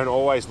 And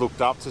always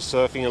looked up to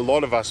surfing. A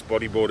lot of us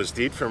bodyboarders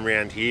did from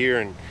around here,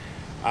 and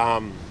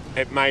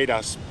it made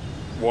us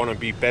want to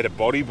be better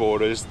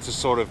bodyboarders to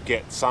sort of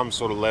get some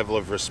sort of level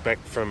of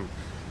respect from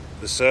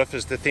the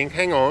surfers, to think,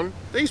 hang on,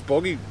 these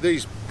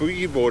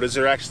boogie boarders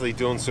are actually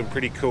doing some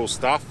pretty cool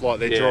stuff.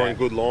 They're drawing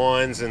good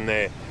lines and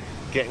they're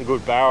getting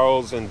good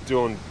barrels and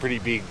doing pretty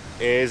big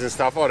airs and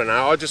stuff. I don't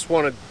know. I just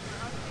wanted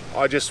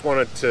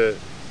to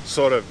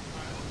sort of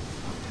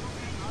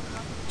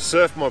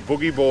surf my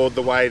boogie board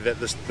the way that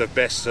the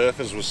best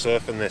surfers were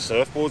surfing their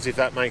surfboards, if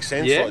that makes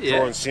sense.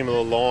 Drawing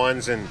similar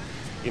lines and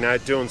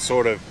doing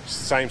sort of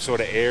same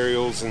sort of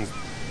aerials, and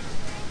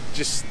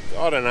just,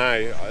 I don't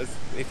know,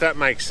 if that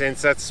makes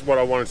sense. That's what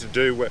I wanted to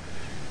do.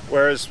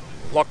 Whereas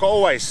I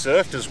always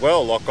surfed as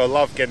well. I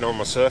love getting on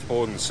my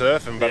surfboard and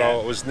surfing, but I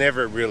was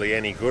never really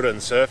any good at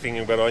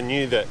surfing. But I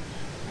knew that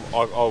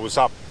I was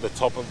up the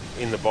top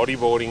in the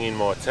bodyboarding in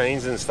my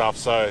teens and stuff,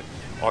 so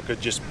I could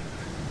just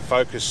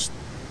focus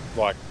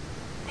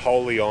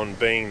wholly on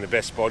being the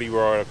best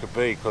bodyboarder I could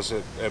be, because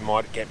it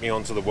might get me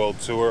onto the world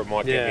tour, it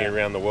might get me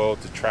around the world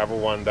to travel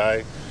one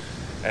day,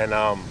 and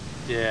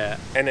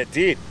and it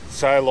did.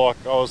 So I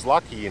was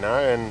lucky, and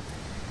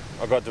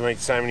I got to meet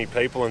so many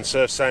people and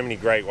surf so many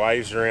great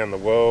waves around the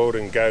world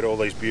and go to all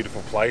these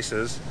beautiful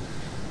places,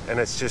 and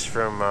it's just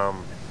from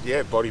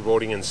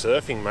bodyboarding and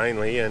surfing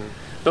mainly.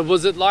 But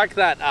was it like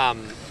that,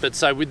 but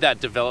so with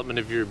that development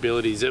of your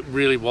abilities, it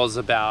really was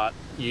about,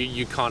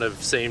 you kind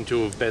of seem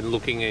to have been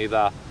looking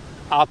either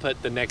up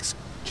at the next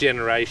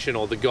generation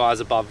or the guys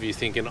above you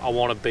thinking, I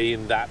want to be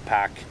in that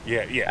pack.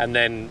 And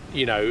then,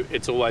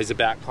 it's always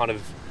about kind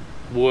of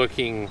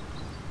working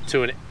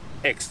to an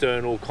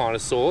external kind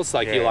of source.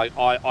 You're like,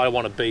 I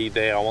want to be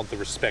there, I want the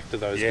respect of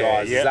those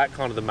guys. Is that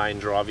kind of the main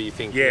driver, you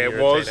think, when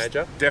you're a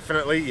teenager?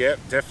 Definitely,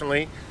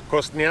 definitely. Of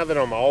course, now that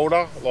I'm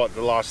older,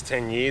 the last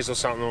 10 years or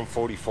something, I'm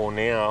 44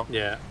 now.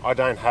 I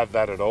don't have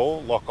that at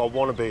all. I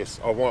want to be.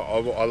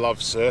 I love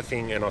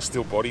surfing and I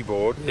still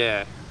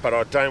bodyboard. but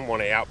I don't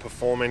want to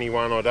outperform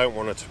anyone. I don't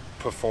want to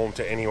perform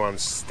to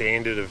anyone's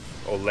standard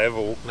or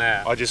level.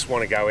 Yeah. I just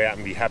want to go out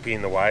and be happy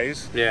in the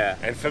waves. Yeah.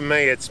 And for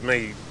me, it's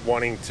me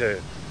wanting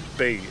to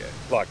be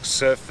like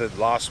surf the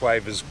last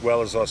wave as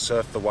well as I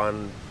surfed the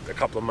one a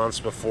couple of months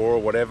before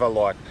or whatever.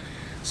 Like,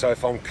 so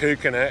if I'm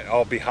kooking it,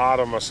 I'll be hard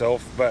on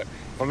myself. But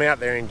if I'm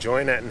out there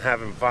enjoying it and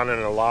having fun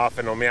and a laugh,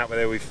 and I'm out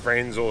there with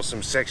friends or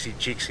some sexy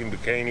chicks in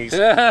bikinis,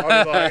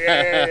 I'll be like,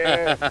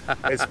 yeah,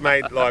 it's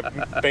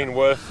been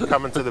worth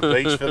coming to the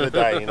beach for the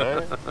day, you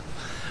know.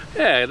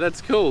 Yeah,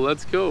 that's cool.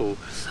 That's cool.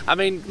 I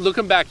mean,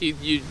 looking back,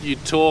 you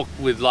talk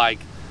with like,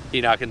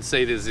 you know, I can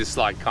see there's this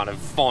like kind of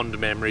fond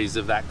memories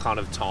of that kind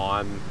of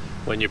time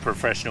when your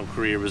professional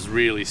career was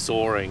really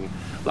soaring.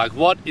 Like,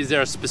 is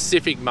there a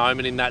specific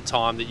moment in that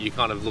time that you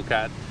kind of look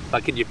at?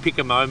 Like, can you pick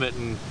a moment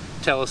and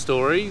tell a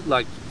story?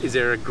 Like, is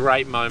there a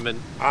great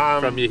moment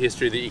from your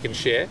history that you can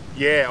share?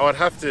 Yeah, I'd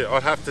have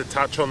to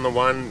touch on the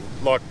one,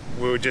 like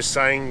we were just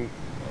saying.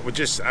 We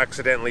just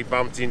accidentally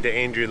bumped into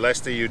Andrew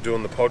Lester. You were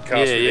doing the podcast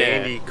with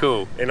Andy.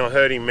 Cool. And I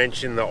heard him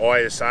mention the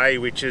ISA,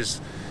 which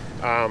is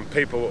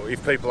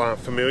if people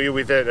aren't familiar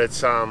with it, it's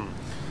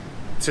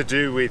to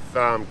do with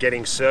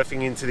getting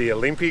surfing into the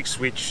Olympics,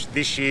 which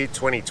this year,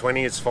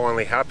 2020, it's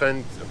finally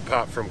happened.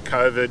 Apart from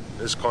COVID,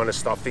 has kind of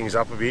stuffed things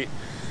up a bit.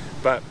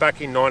 But back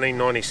in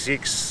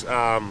 1996,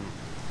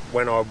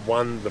 when I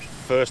won the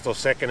first or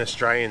second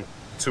Australian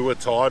tour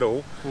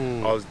title,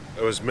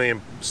 it was me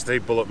and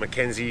Steve Bullet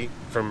McKenzie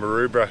from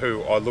Maroubra,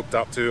 who I looked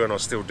up to and I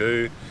still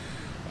do.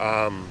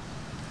 I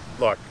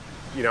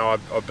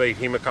beat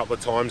him a couple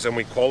of times and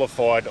we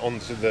qualified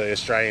onto the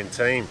Australian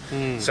team.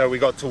 So we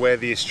got to wear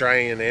the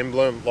Australian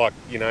emblem,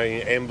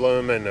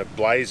 emblem and a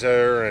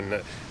blazer,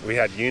 and we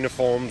had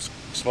uniforms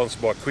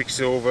sponsored by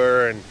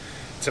Quicksilver, and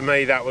to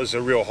me that was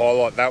a real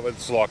highlight. That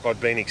was like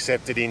I'd been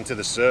accepted into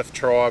the surf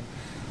tribe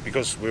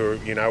because we're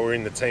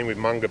in the team with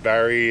Munga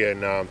Barry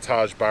and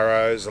Taj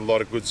Burrows, a lot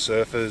of good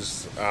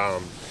surfers,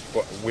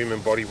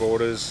 women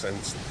bodyboarders, and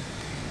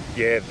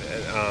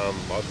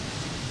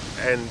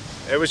and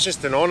it was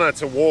just an honour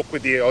to walk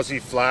with the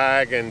Aussie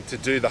flag and to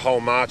do the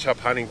whole march up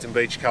Huntington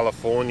Beach,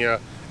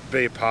 California,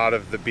 be a part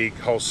of the big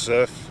whole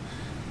surf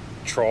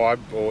tribe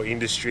or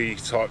industry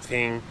type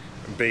thing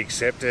and be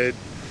accepted.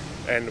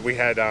 And we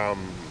had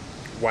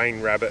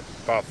Wayne Rabbit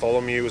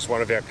Bartholomew was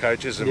one of our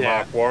coaches, and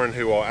Mark Warren,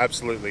 who I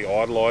absolutely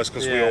idolise,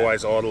 because we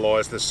always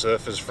idolise the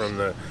surfers from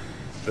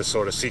the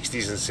sort of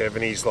 60s and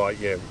 70s, like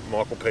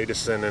Michael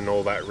Peterson and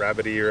all that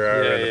Rabbit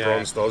era, and the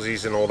Bronzed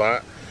Aussies and all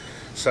that.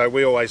 So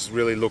we always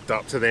really looked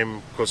up to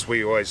them because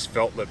we always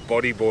felt that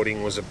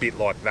bodyboarding was a bit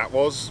like that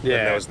was. When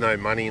there was no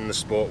money in the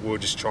sport, we were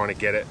just trying to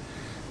get it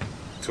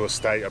to a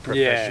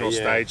professional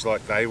stage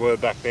like they were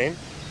back then.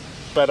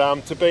 But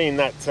to be in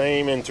that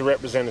team and to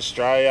represent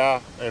Australia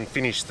and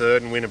finish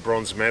third and win a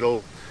bronze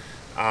medal,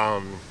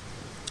 that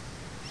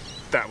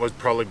would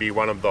probably be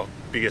one of the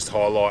biggest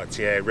highlights,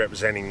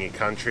 representing your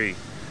country.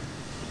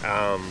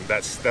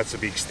 That's a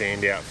big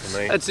standout for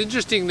me. It's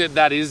interesting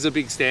that is a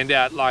big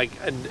standout, like,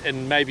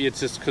 and maybe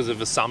it's just because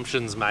of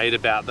assumptions made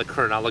about the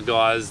Cronulla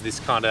guys, this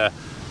kind of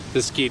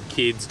the skid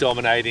kids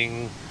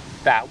dominating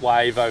that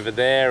wave over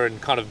there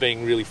and kind of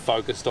being really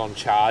focused on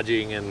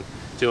charging and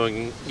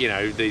doing,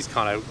 these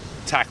kind of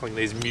tackling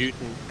these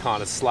mutant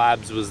kind of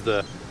slabs was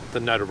the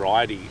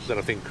notoriety that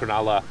I think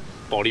Cronulla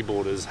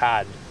bodyboarders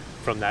had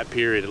from that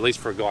period, at least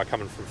for a guy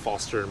coming from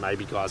Foster and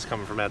maybe guys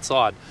coming from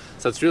outside.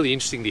 So it's really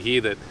interesting to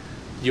hear that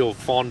your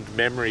fond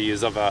memory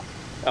is of a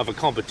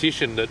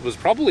competition that was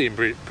probably in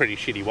pretty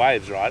shitty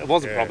waves, right? It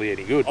wasn't probably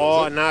any good,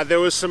 was it? No, there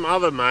was some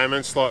other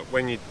moments, like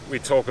when we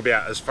talk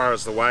about as far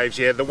as the waves.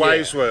 The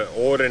waves were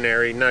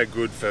ordinary, no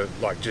good for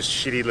like just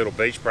shitty little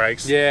beach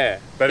breaks.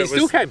 But it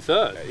still came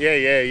third.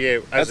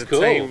 As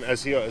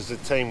a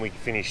team, we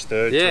finished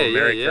third to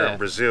America and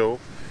Brazil.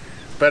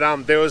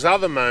 But there was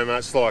other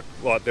moments, like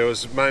there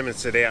was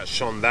moments that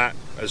outshone that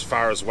as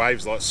far as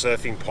waves, like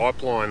surfing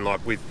pipeline,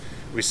 like with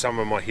some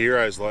of my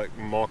heroes like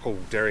Michael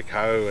Derek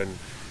Ho and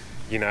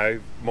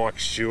Mike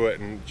Stewart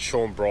and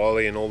Sean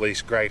Briley and all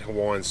these great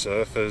Hawaiian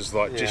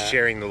surfers, just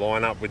sharing the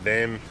lineup with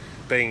them,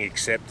 being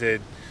accepted,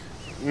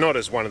 not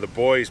as one of the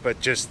boys, but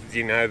just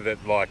getting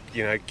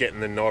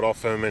the nod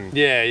off them and and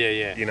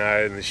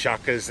the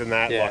shuckers and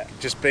that,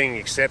 just being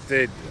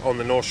accepted on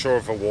the North Shore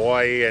of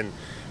Hawaii and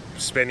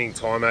spending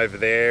time over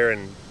there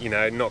and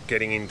not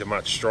getting into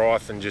much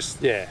strife and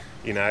just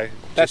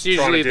that's usually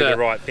trying to do the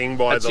right thing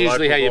by the local guys. That's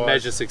usually how you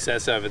measure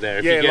success over there.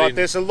 If you're getting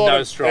there's a lot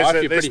no of strife,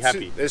 you're pretty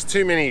happy. There's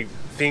too many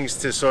things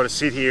to sort of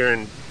sit here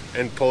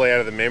and pull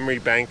out of the memory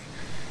bank,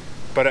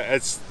 but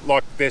it's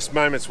like there's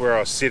moments where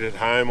I sit at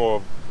home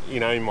or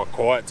in my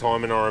quiet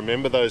time and I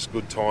remember those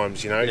good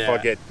times.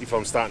 If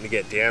I'm starting to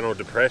get down or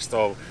depressed,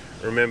 I'll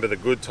remember the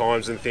good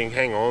times and think,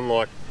 hang on,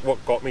 like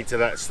what got me to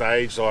that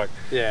stage? I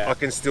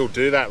can still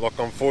do that. Like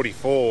I'm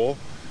 44.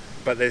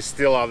 But there's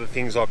still other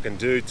things I can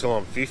do till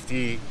I'm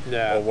 50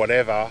 or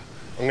whatever.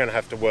 I'm going to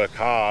have to work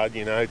hard,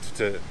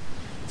 to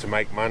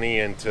make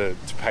money and to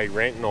pay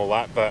rent and all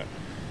that. But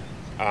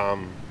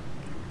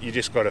you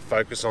just got to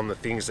focus on the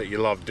things that you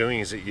love doing.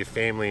 Is it your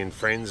family and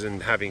friends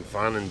and having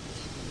fun and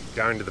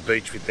going to the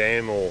beach with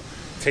them, or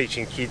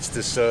teaching kids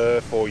to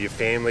surf, or your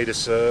family to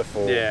surf,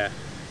 or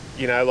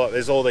you know, like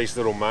there's all these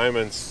little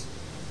moments,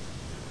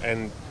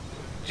 and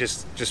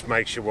just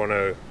makes you want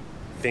to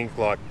think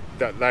like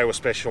that they were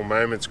special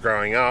moments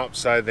growing up,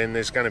 so then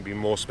there's going to be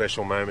more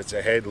special moments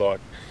ahead, like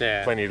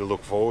plenty to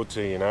look forward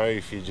to, you know,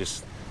 if you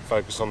just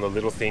focus on the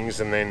little things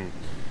and then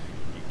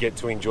you get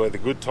to enjoy the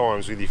good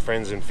times with your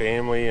friends and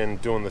family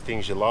and doing the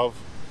things you love.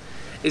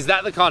 Is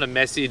that the kind of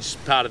message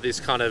part of this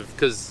kind of,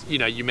 because, you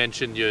know, you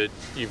mentioned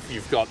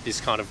you've got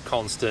this kind of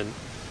constant,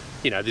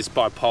 you know, this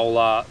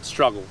bipolar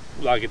struggle,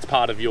 like it's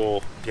part of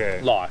your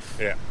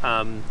life.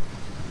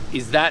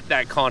 Is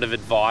that kind of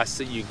advice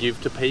that you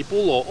give to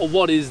people, or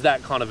what is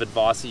that kind of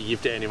advice that you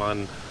give to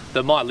anyone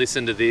that might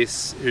listen to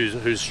this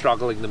who's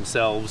struggling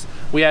themselves?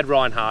 We had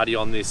Ryan Hardy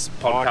on this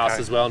podcast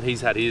as well, and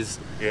he's had his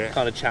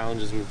kind of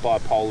challenges with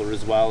bipolar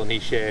as well, and he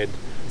shared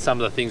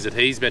some of the things that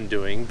he's been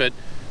doing. But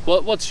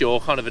what's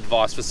your kind of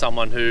advice for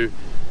someone who,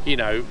 you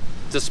know,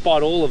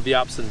 despite all of the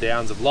ups and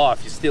downs of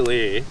life, you're still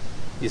here,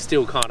 you're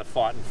still kind of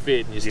fighting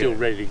fit, and you're still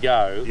ready to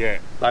go?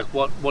 Like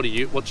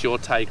what's your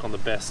take on the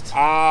best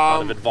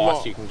kind of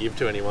advice you can give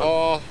to anyone?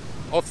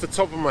 Off the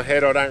top of my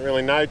head, I don't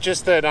really know.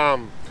 Just that,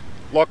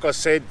 like I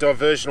said,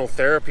 diversional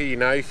therapy. You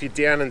know, if you're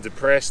down and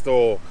depressed,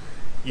 or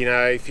you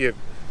know, if you're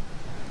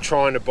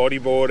trying to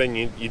bodyboard and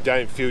you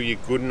don't feel you're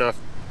good enough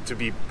to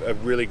be a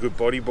really good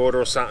bodyboarder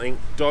or something,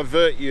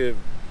 divert your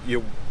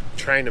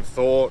train of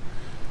thought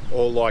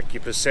or like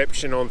your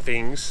perception on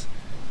things,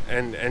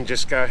 and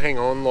just go, hang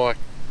on, like,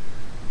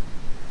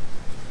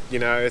 you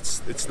know,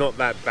 it's not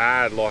that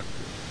bad, like,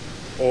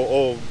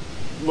 or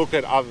look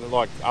at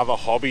other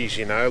hobbies,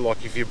 you know,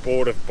 like if you're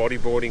bored of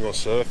bodyboarding or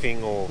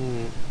surfing, or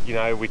you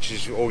know, which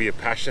is all your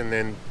passion,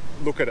 then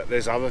look at it,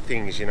 there's other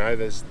things, you know,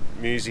 there's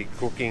music,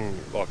 cooking,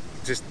 like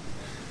just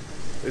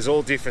there's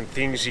all different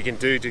things you can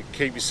do to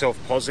keep yourself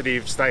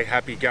positive, stay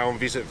happy, go and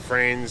visit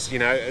friends. You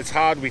know, it's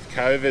hard with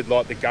COVID,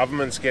 like the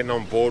government's getting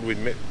on board with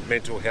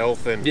mental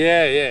health and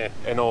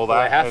and all that.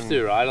 Well, they have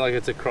to, right? Like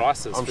it's a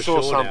crisis. I'm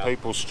sure some now.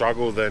 people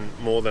struggle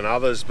more than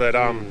others, but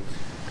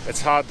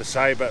it's hard to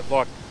say. But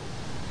like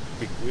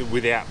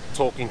without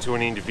talking to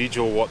an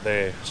individual what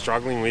they're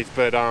struggling with,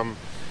 but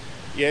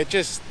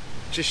just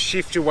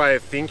shift your way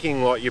of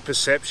thinking, like your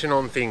perception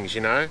on things.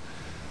 You know,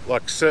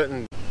 like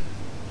certain.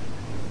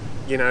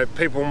 You know,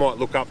 people might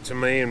look up to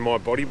me and my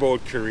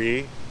bodyboard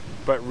career,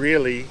 but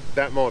really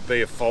that might be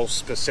a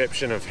false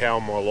perception of how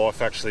my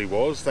life actually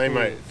was. They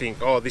may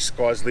think, oh, this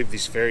guy's lived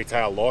this fairy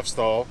tale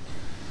lifestyle,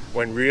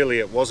 when really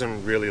it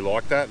wasn't really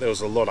like that. There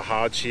was a lot of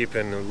hardship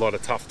and a lot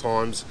of tough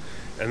times,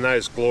 and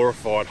those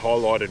glorified,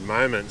 highlighted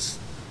moments,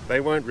 they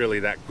weren't really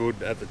that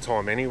good at the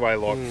time anyway.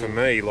 Like for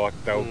me, like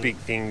they were big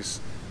things,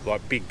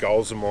 like big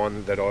goals of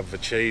mine that I've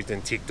achieved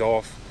and ticked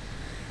off.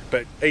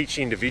 But each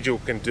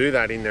individual can do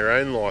that in their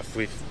own life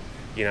with,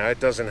 you know, it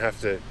doesn't have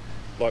to,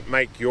 like,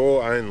 make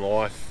your own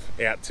life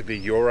out to be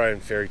your own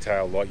fairy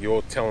tale. Like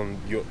you're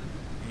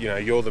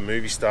the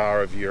movie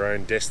star of your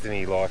own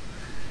destiny. Like,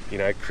 you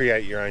know,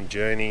 create your own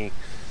journey,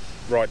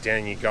 write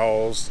down your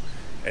goals,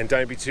 and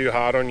don't be too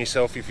hard on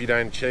yourself if you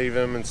don't achieve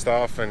them and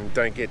stuff, and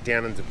don't get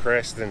down and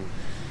depressed, and,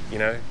 you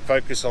know,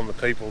 focus on the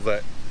people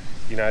that,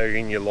 you know, are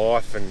in your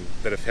life and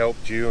that have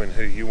helped you and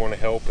who you want to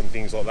help and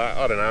things like that.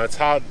 I don't know, it's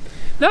hard.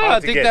 No, I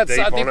think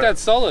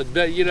that's solid,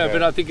 but you know,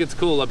 but I think it's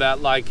cool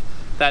about like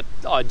that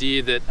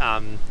idea that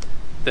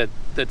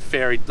that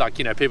fairy, like,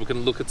 you know, people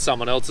can look at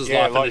someone else's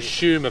life and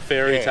assume a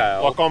fairy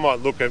tale. Like I might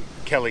look at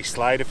Kelly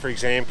Slater, for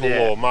example,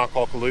 or Mark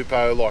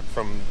Occhilupo, like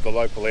from the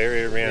local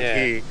area around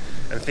here,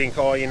 and think,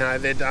 oh, you know,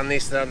 they've done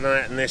this, done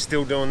that, and they're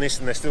still doing this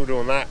and they're still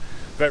doing that.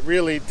 But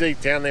really, deep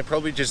down, they're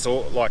probably just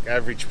all, like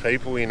average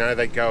people. You know,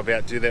 they go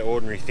about, do their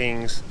ordinary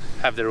things,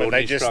 have their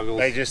ordinary struggles.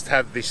 They just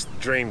have this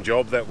dream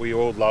job that we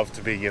all love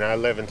to be, you know,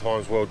 11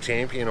 times world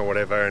champion or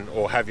whatever,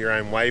 or have your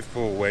own wave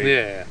pool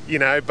where, you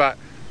know. But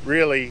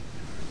really,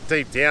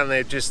 deep down,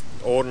 they're just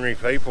ordinary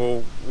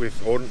people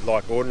with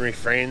ordinary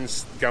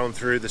friends going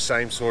through the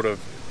same sort of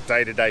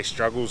day-to-day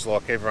struggles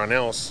like everyone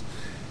else,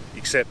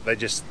 except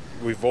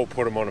we've all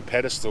put them on a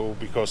pedestal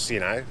because, you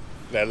know,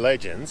 they're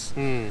legends.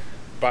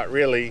 But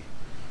really,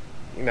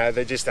 you know,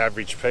 they're just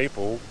average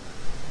people.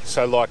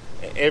 So, like,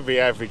 every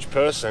average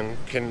person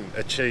can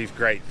achieve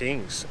great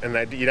things, and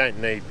you don't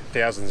need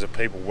thousands of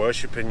people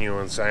worshipping you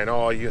and saying,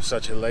 oh, you're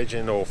such a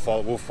legend, or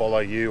we'll follow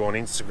you on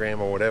Instagram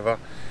or whatever.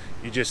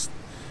 You just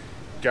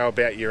go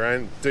about your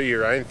own, do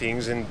your own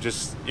things, and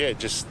just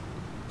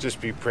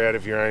be proud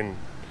of your own,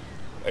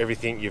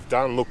 everything you've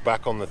done. Look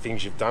back on the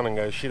things you've done and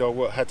go, shit, I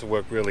had to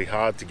work really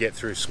hard to get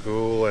through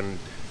school and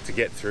to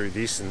get through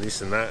this and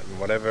that and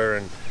whatever,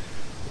 and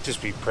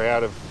just be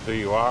proud of who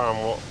you are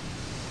and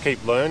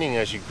keep learning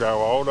as you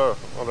grow older.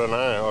 I don't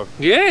know.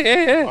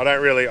 I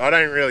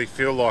don't really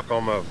feel like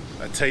I'm a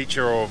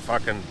teacher or a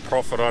fucking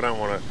prophet. I don't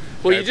want to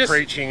go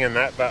preaching and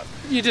that, but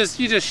you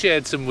just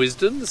shared some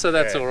wisdom, so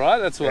that's all right.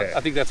 That's what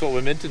I think. That's what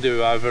we're meant to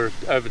do over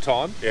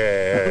time.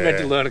 We're meant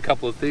to learn a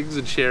couple of things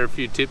and share a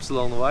few tips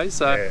along the way.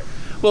 So,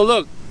 Well,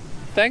 look,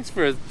 thanks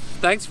for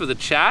the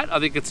chat. I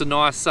think it's a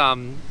nice,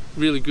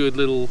 really good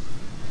little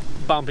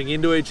bumping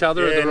into each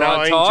other at the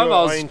right time.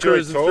 I was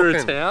cruising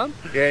through town.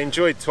 Yeah,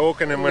 enjoyed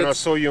talking, and when I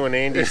saw you and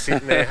Andy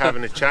sitting there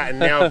having a chat, and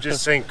now I've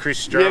just seen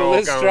Chris Stroh. Yeah,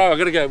 let's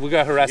Stroh. We'll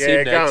go harass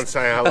him next. Yeah, go and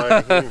say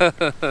hello to him.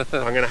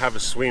 I'm going to have a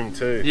swim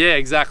too. Yeah,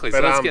 exactly.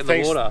 So let's get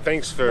in the water.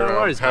 Thanks for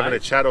having a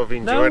chat. I've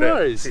enjoyed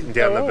it. Sitting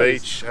down the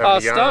beach.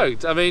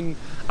 Stoked. I mean,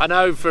 I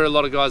know for a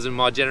lot of guys in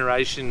my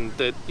generation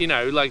that, you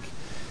know, like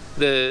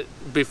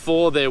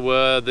before there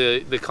were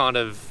the kind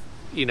of,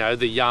 you know,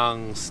 the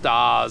young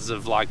stars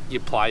of like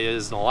your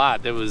players and all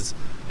that, there was,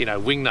 you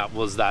know, Wingnut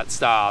was that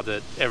star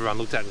that everyone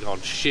looked at and gone,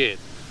 shit,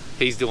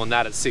 he's doing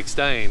that at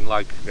 16.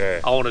 Like,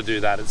 I want to do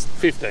that at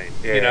 15.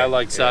 You know,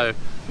 like, so,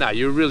 no,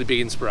 you're a really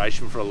big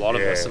inspiration for a lot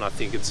of us, and I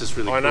think it's just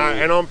really cool. I know,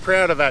 and I'm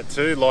proud of that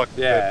too. Like,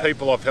 the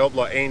people I've helped,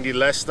 like Andy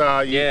Lester,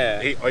 I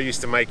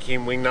used to make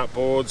him Wingnut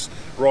boards.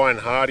 Ryan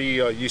Hardy,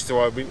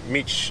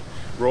 Mitch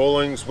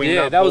Rawlings, Wingnut boards.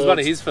 Yeah, that was one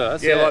of his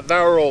first. Yeah, like, they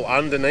were all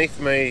underneath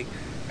me,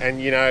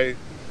 and, you know,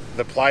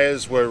 the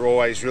players were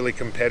always really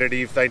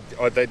competitive. They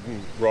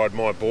didn't ride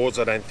my boards,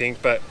 I don't think,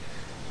 but,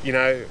 you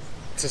know,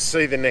 to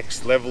see the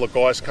next level of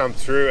guys come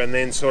through and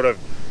then sort of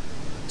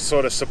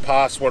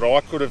surpass what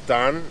I could have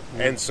done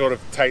and sort of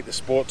take the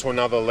sport to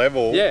another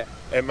level,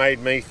 it made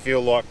me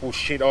feel like, well,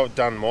 shit, I've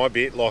done my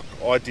bit. Like,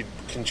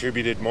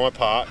 contributed my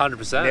part.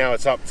 100%. Now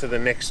it's up to the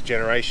next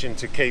generation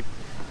to keep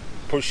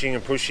pushing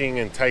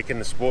and taking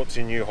the sport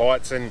to new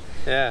heights. And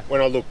when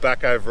I look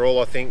back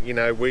overall, I think, you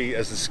know, we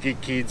as the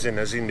skid kids and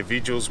as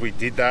individuals, we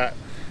did that,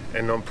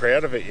 and I'm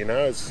proud of it. You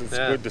know, it's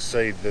good to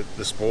see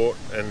the sport,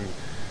 and,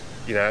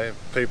 you know,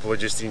 people are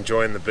just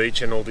enjoying the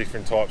beach and all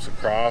different types of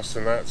crafts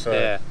and that. So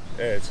yeah,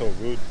 it's all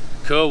good.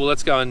 Cool. Well,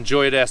 let's go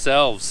enjoy it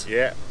ourselves.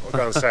 Yeah, I'll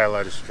go and say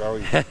hello to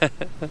Strohy.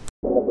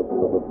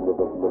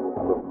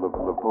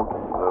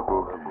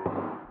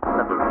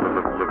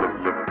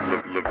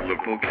 The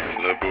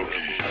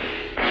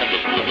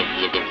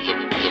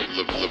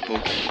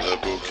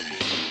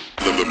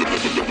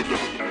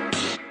boogie.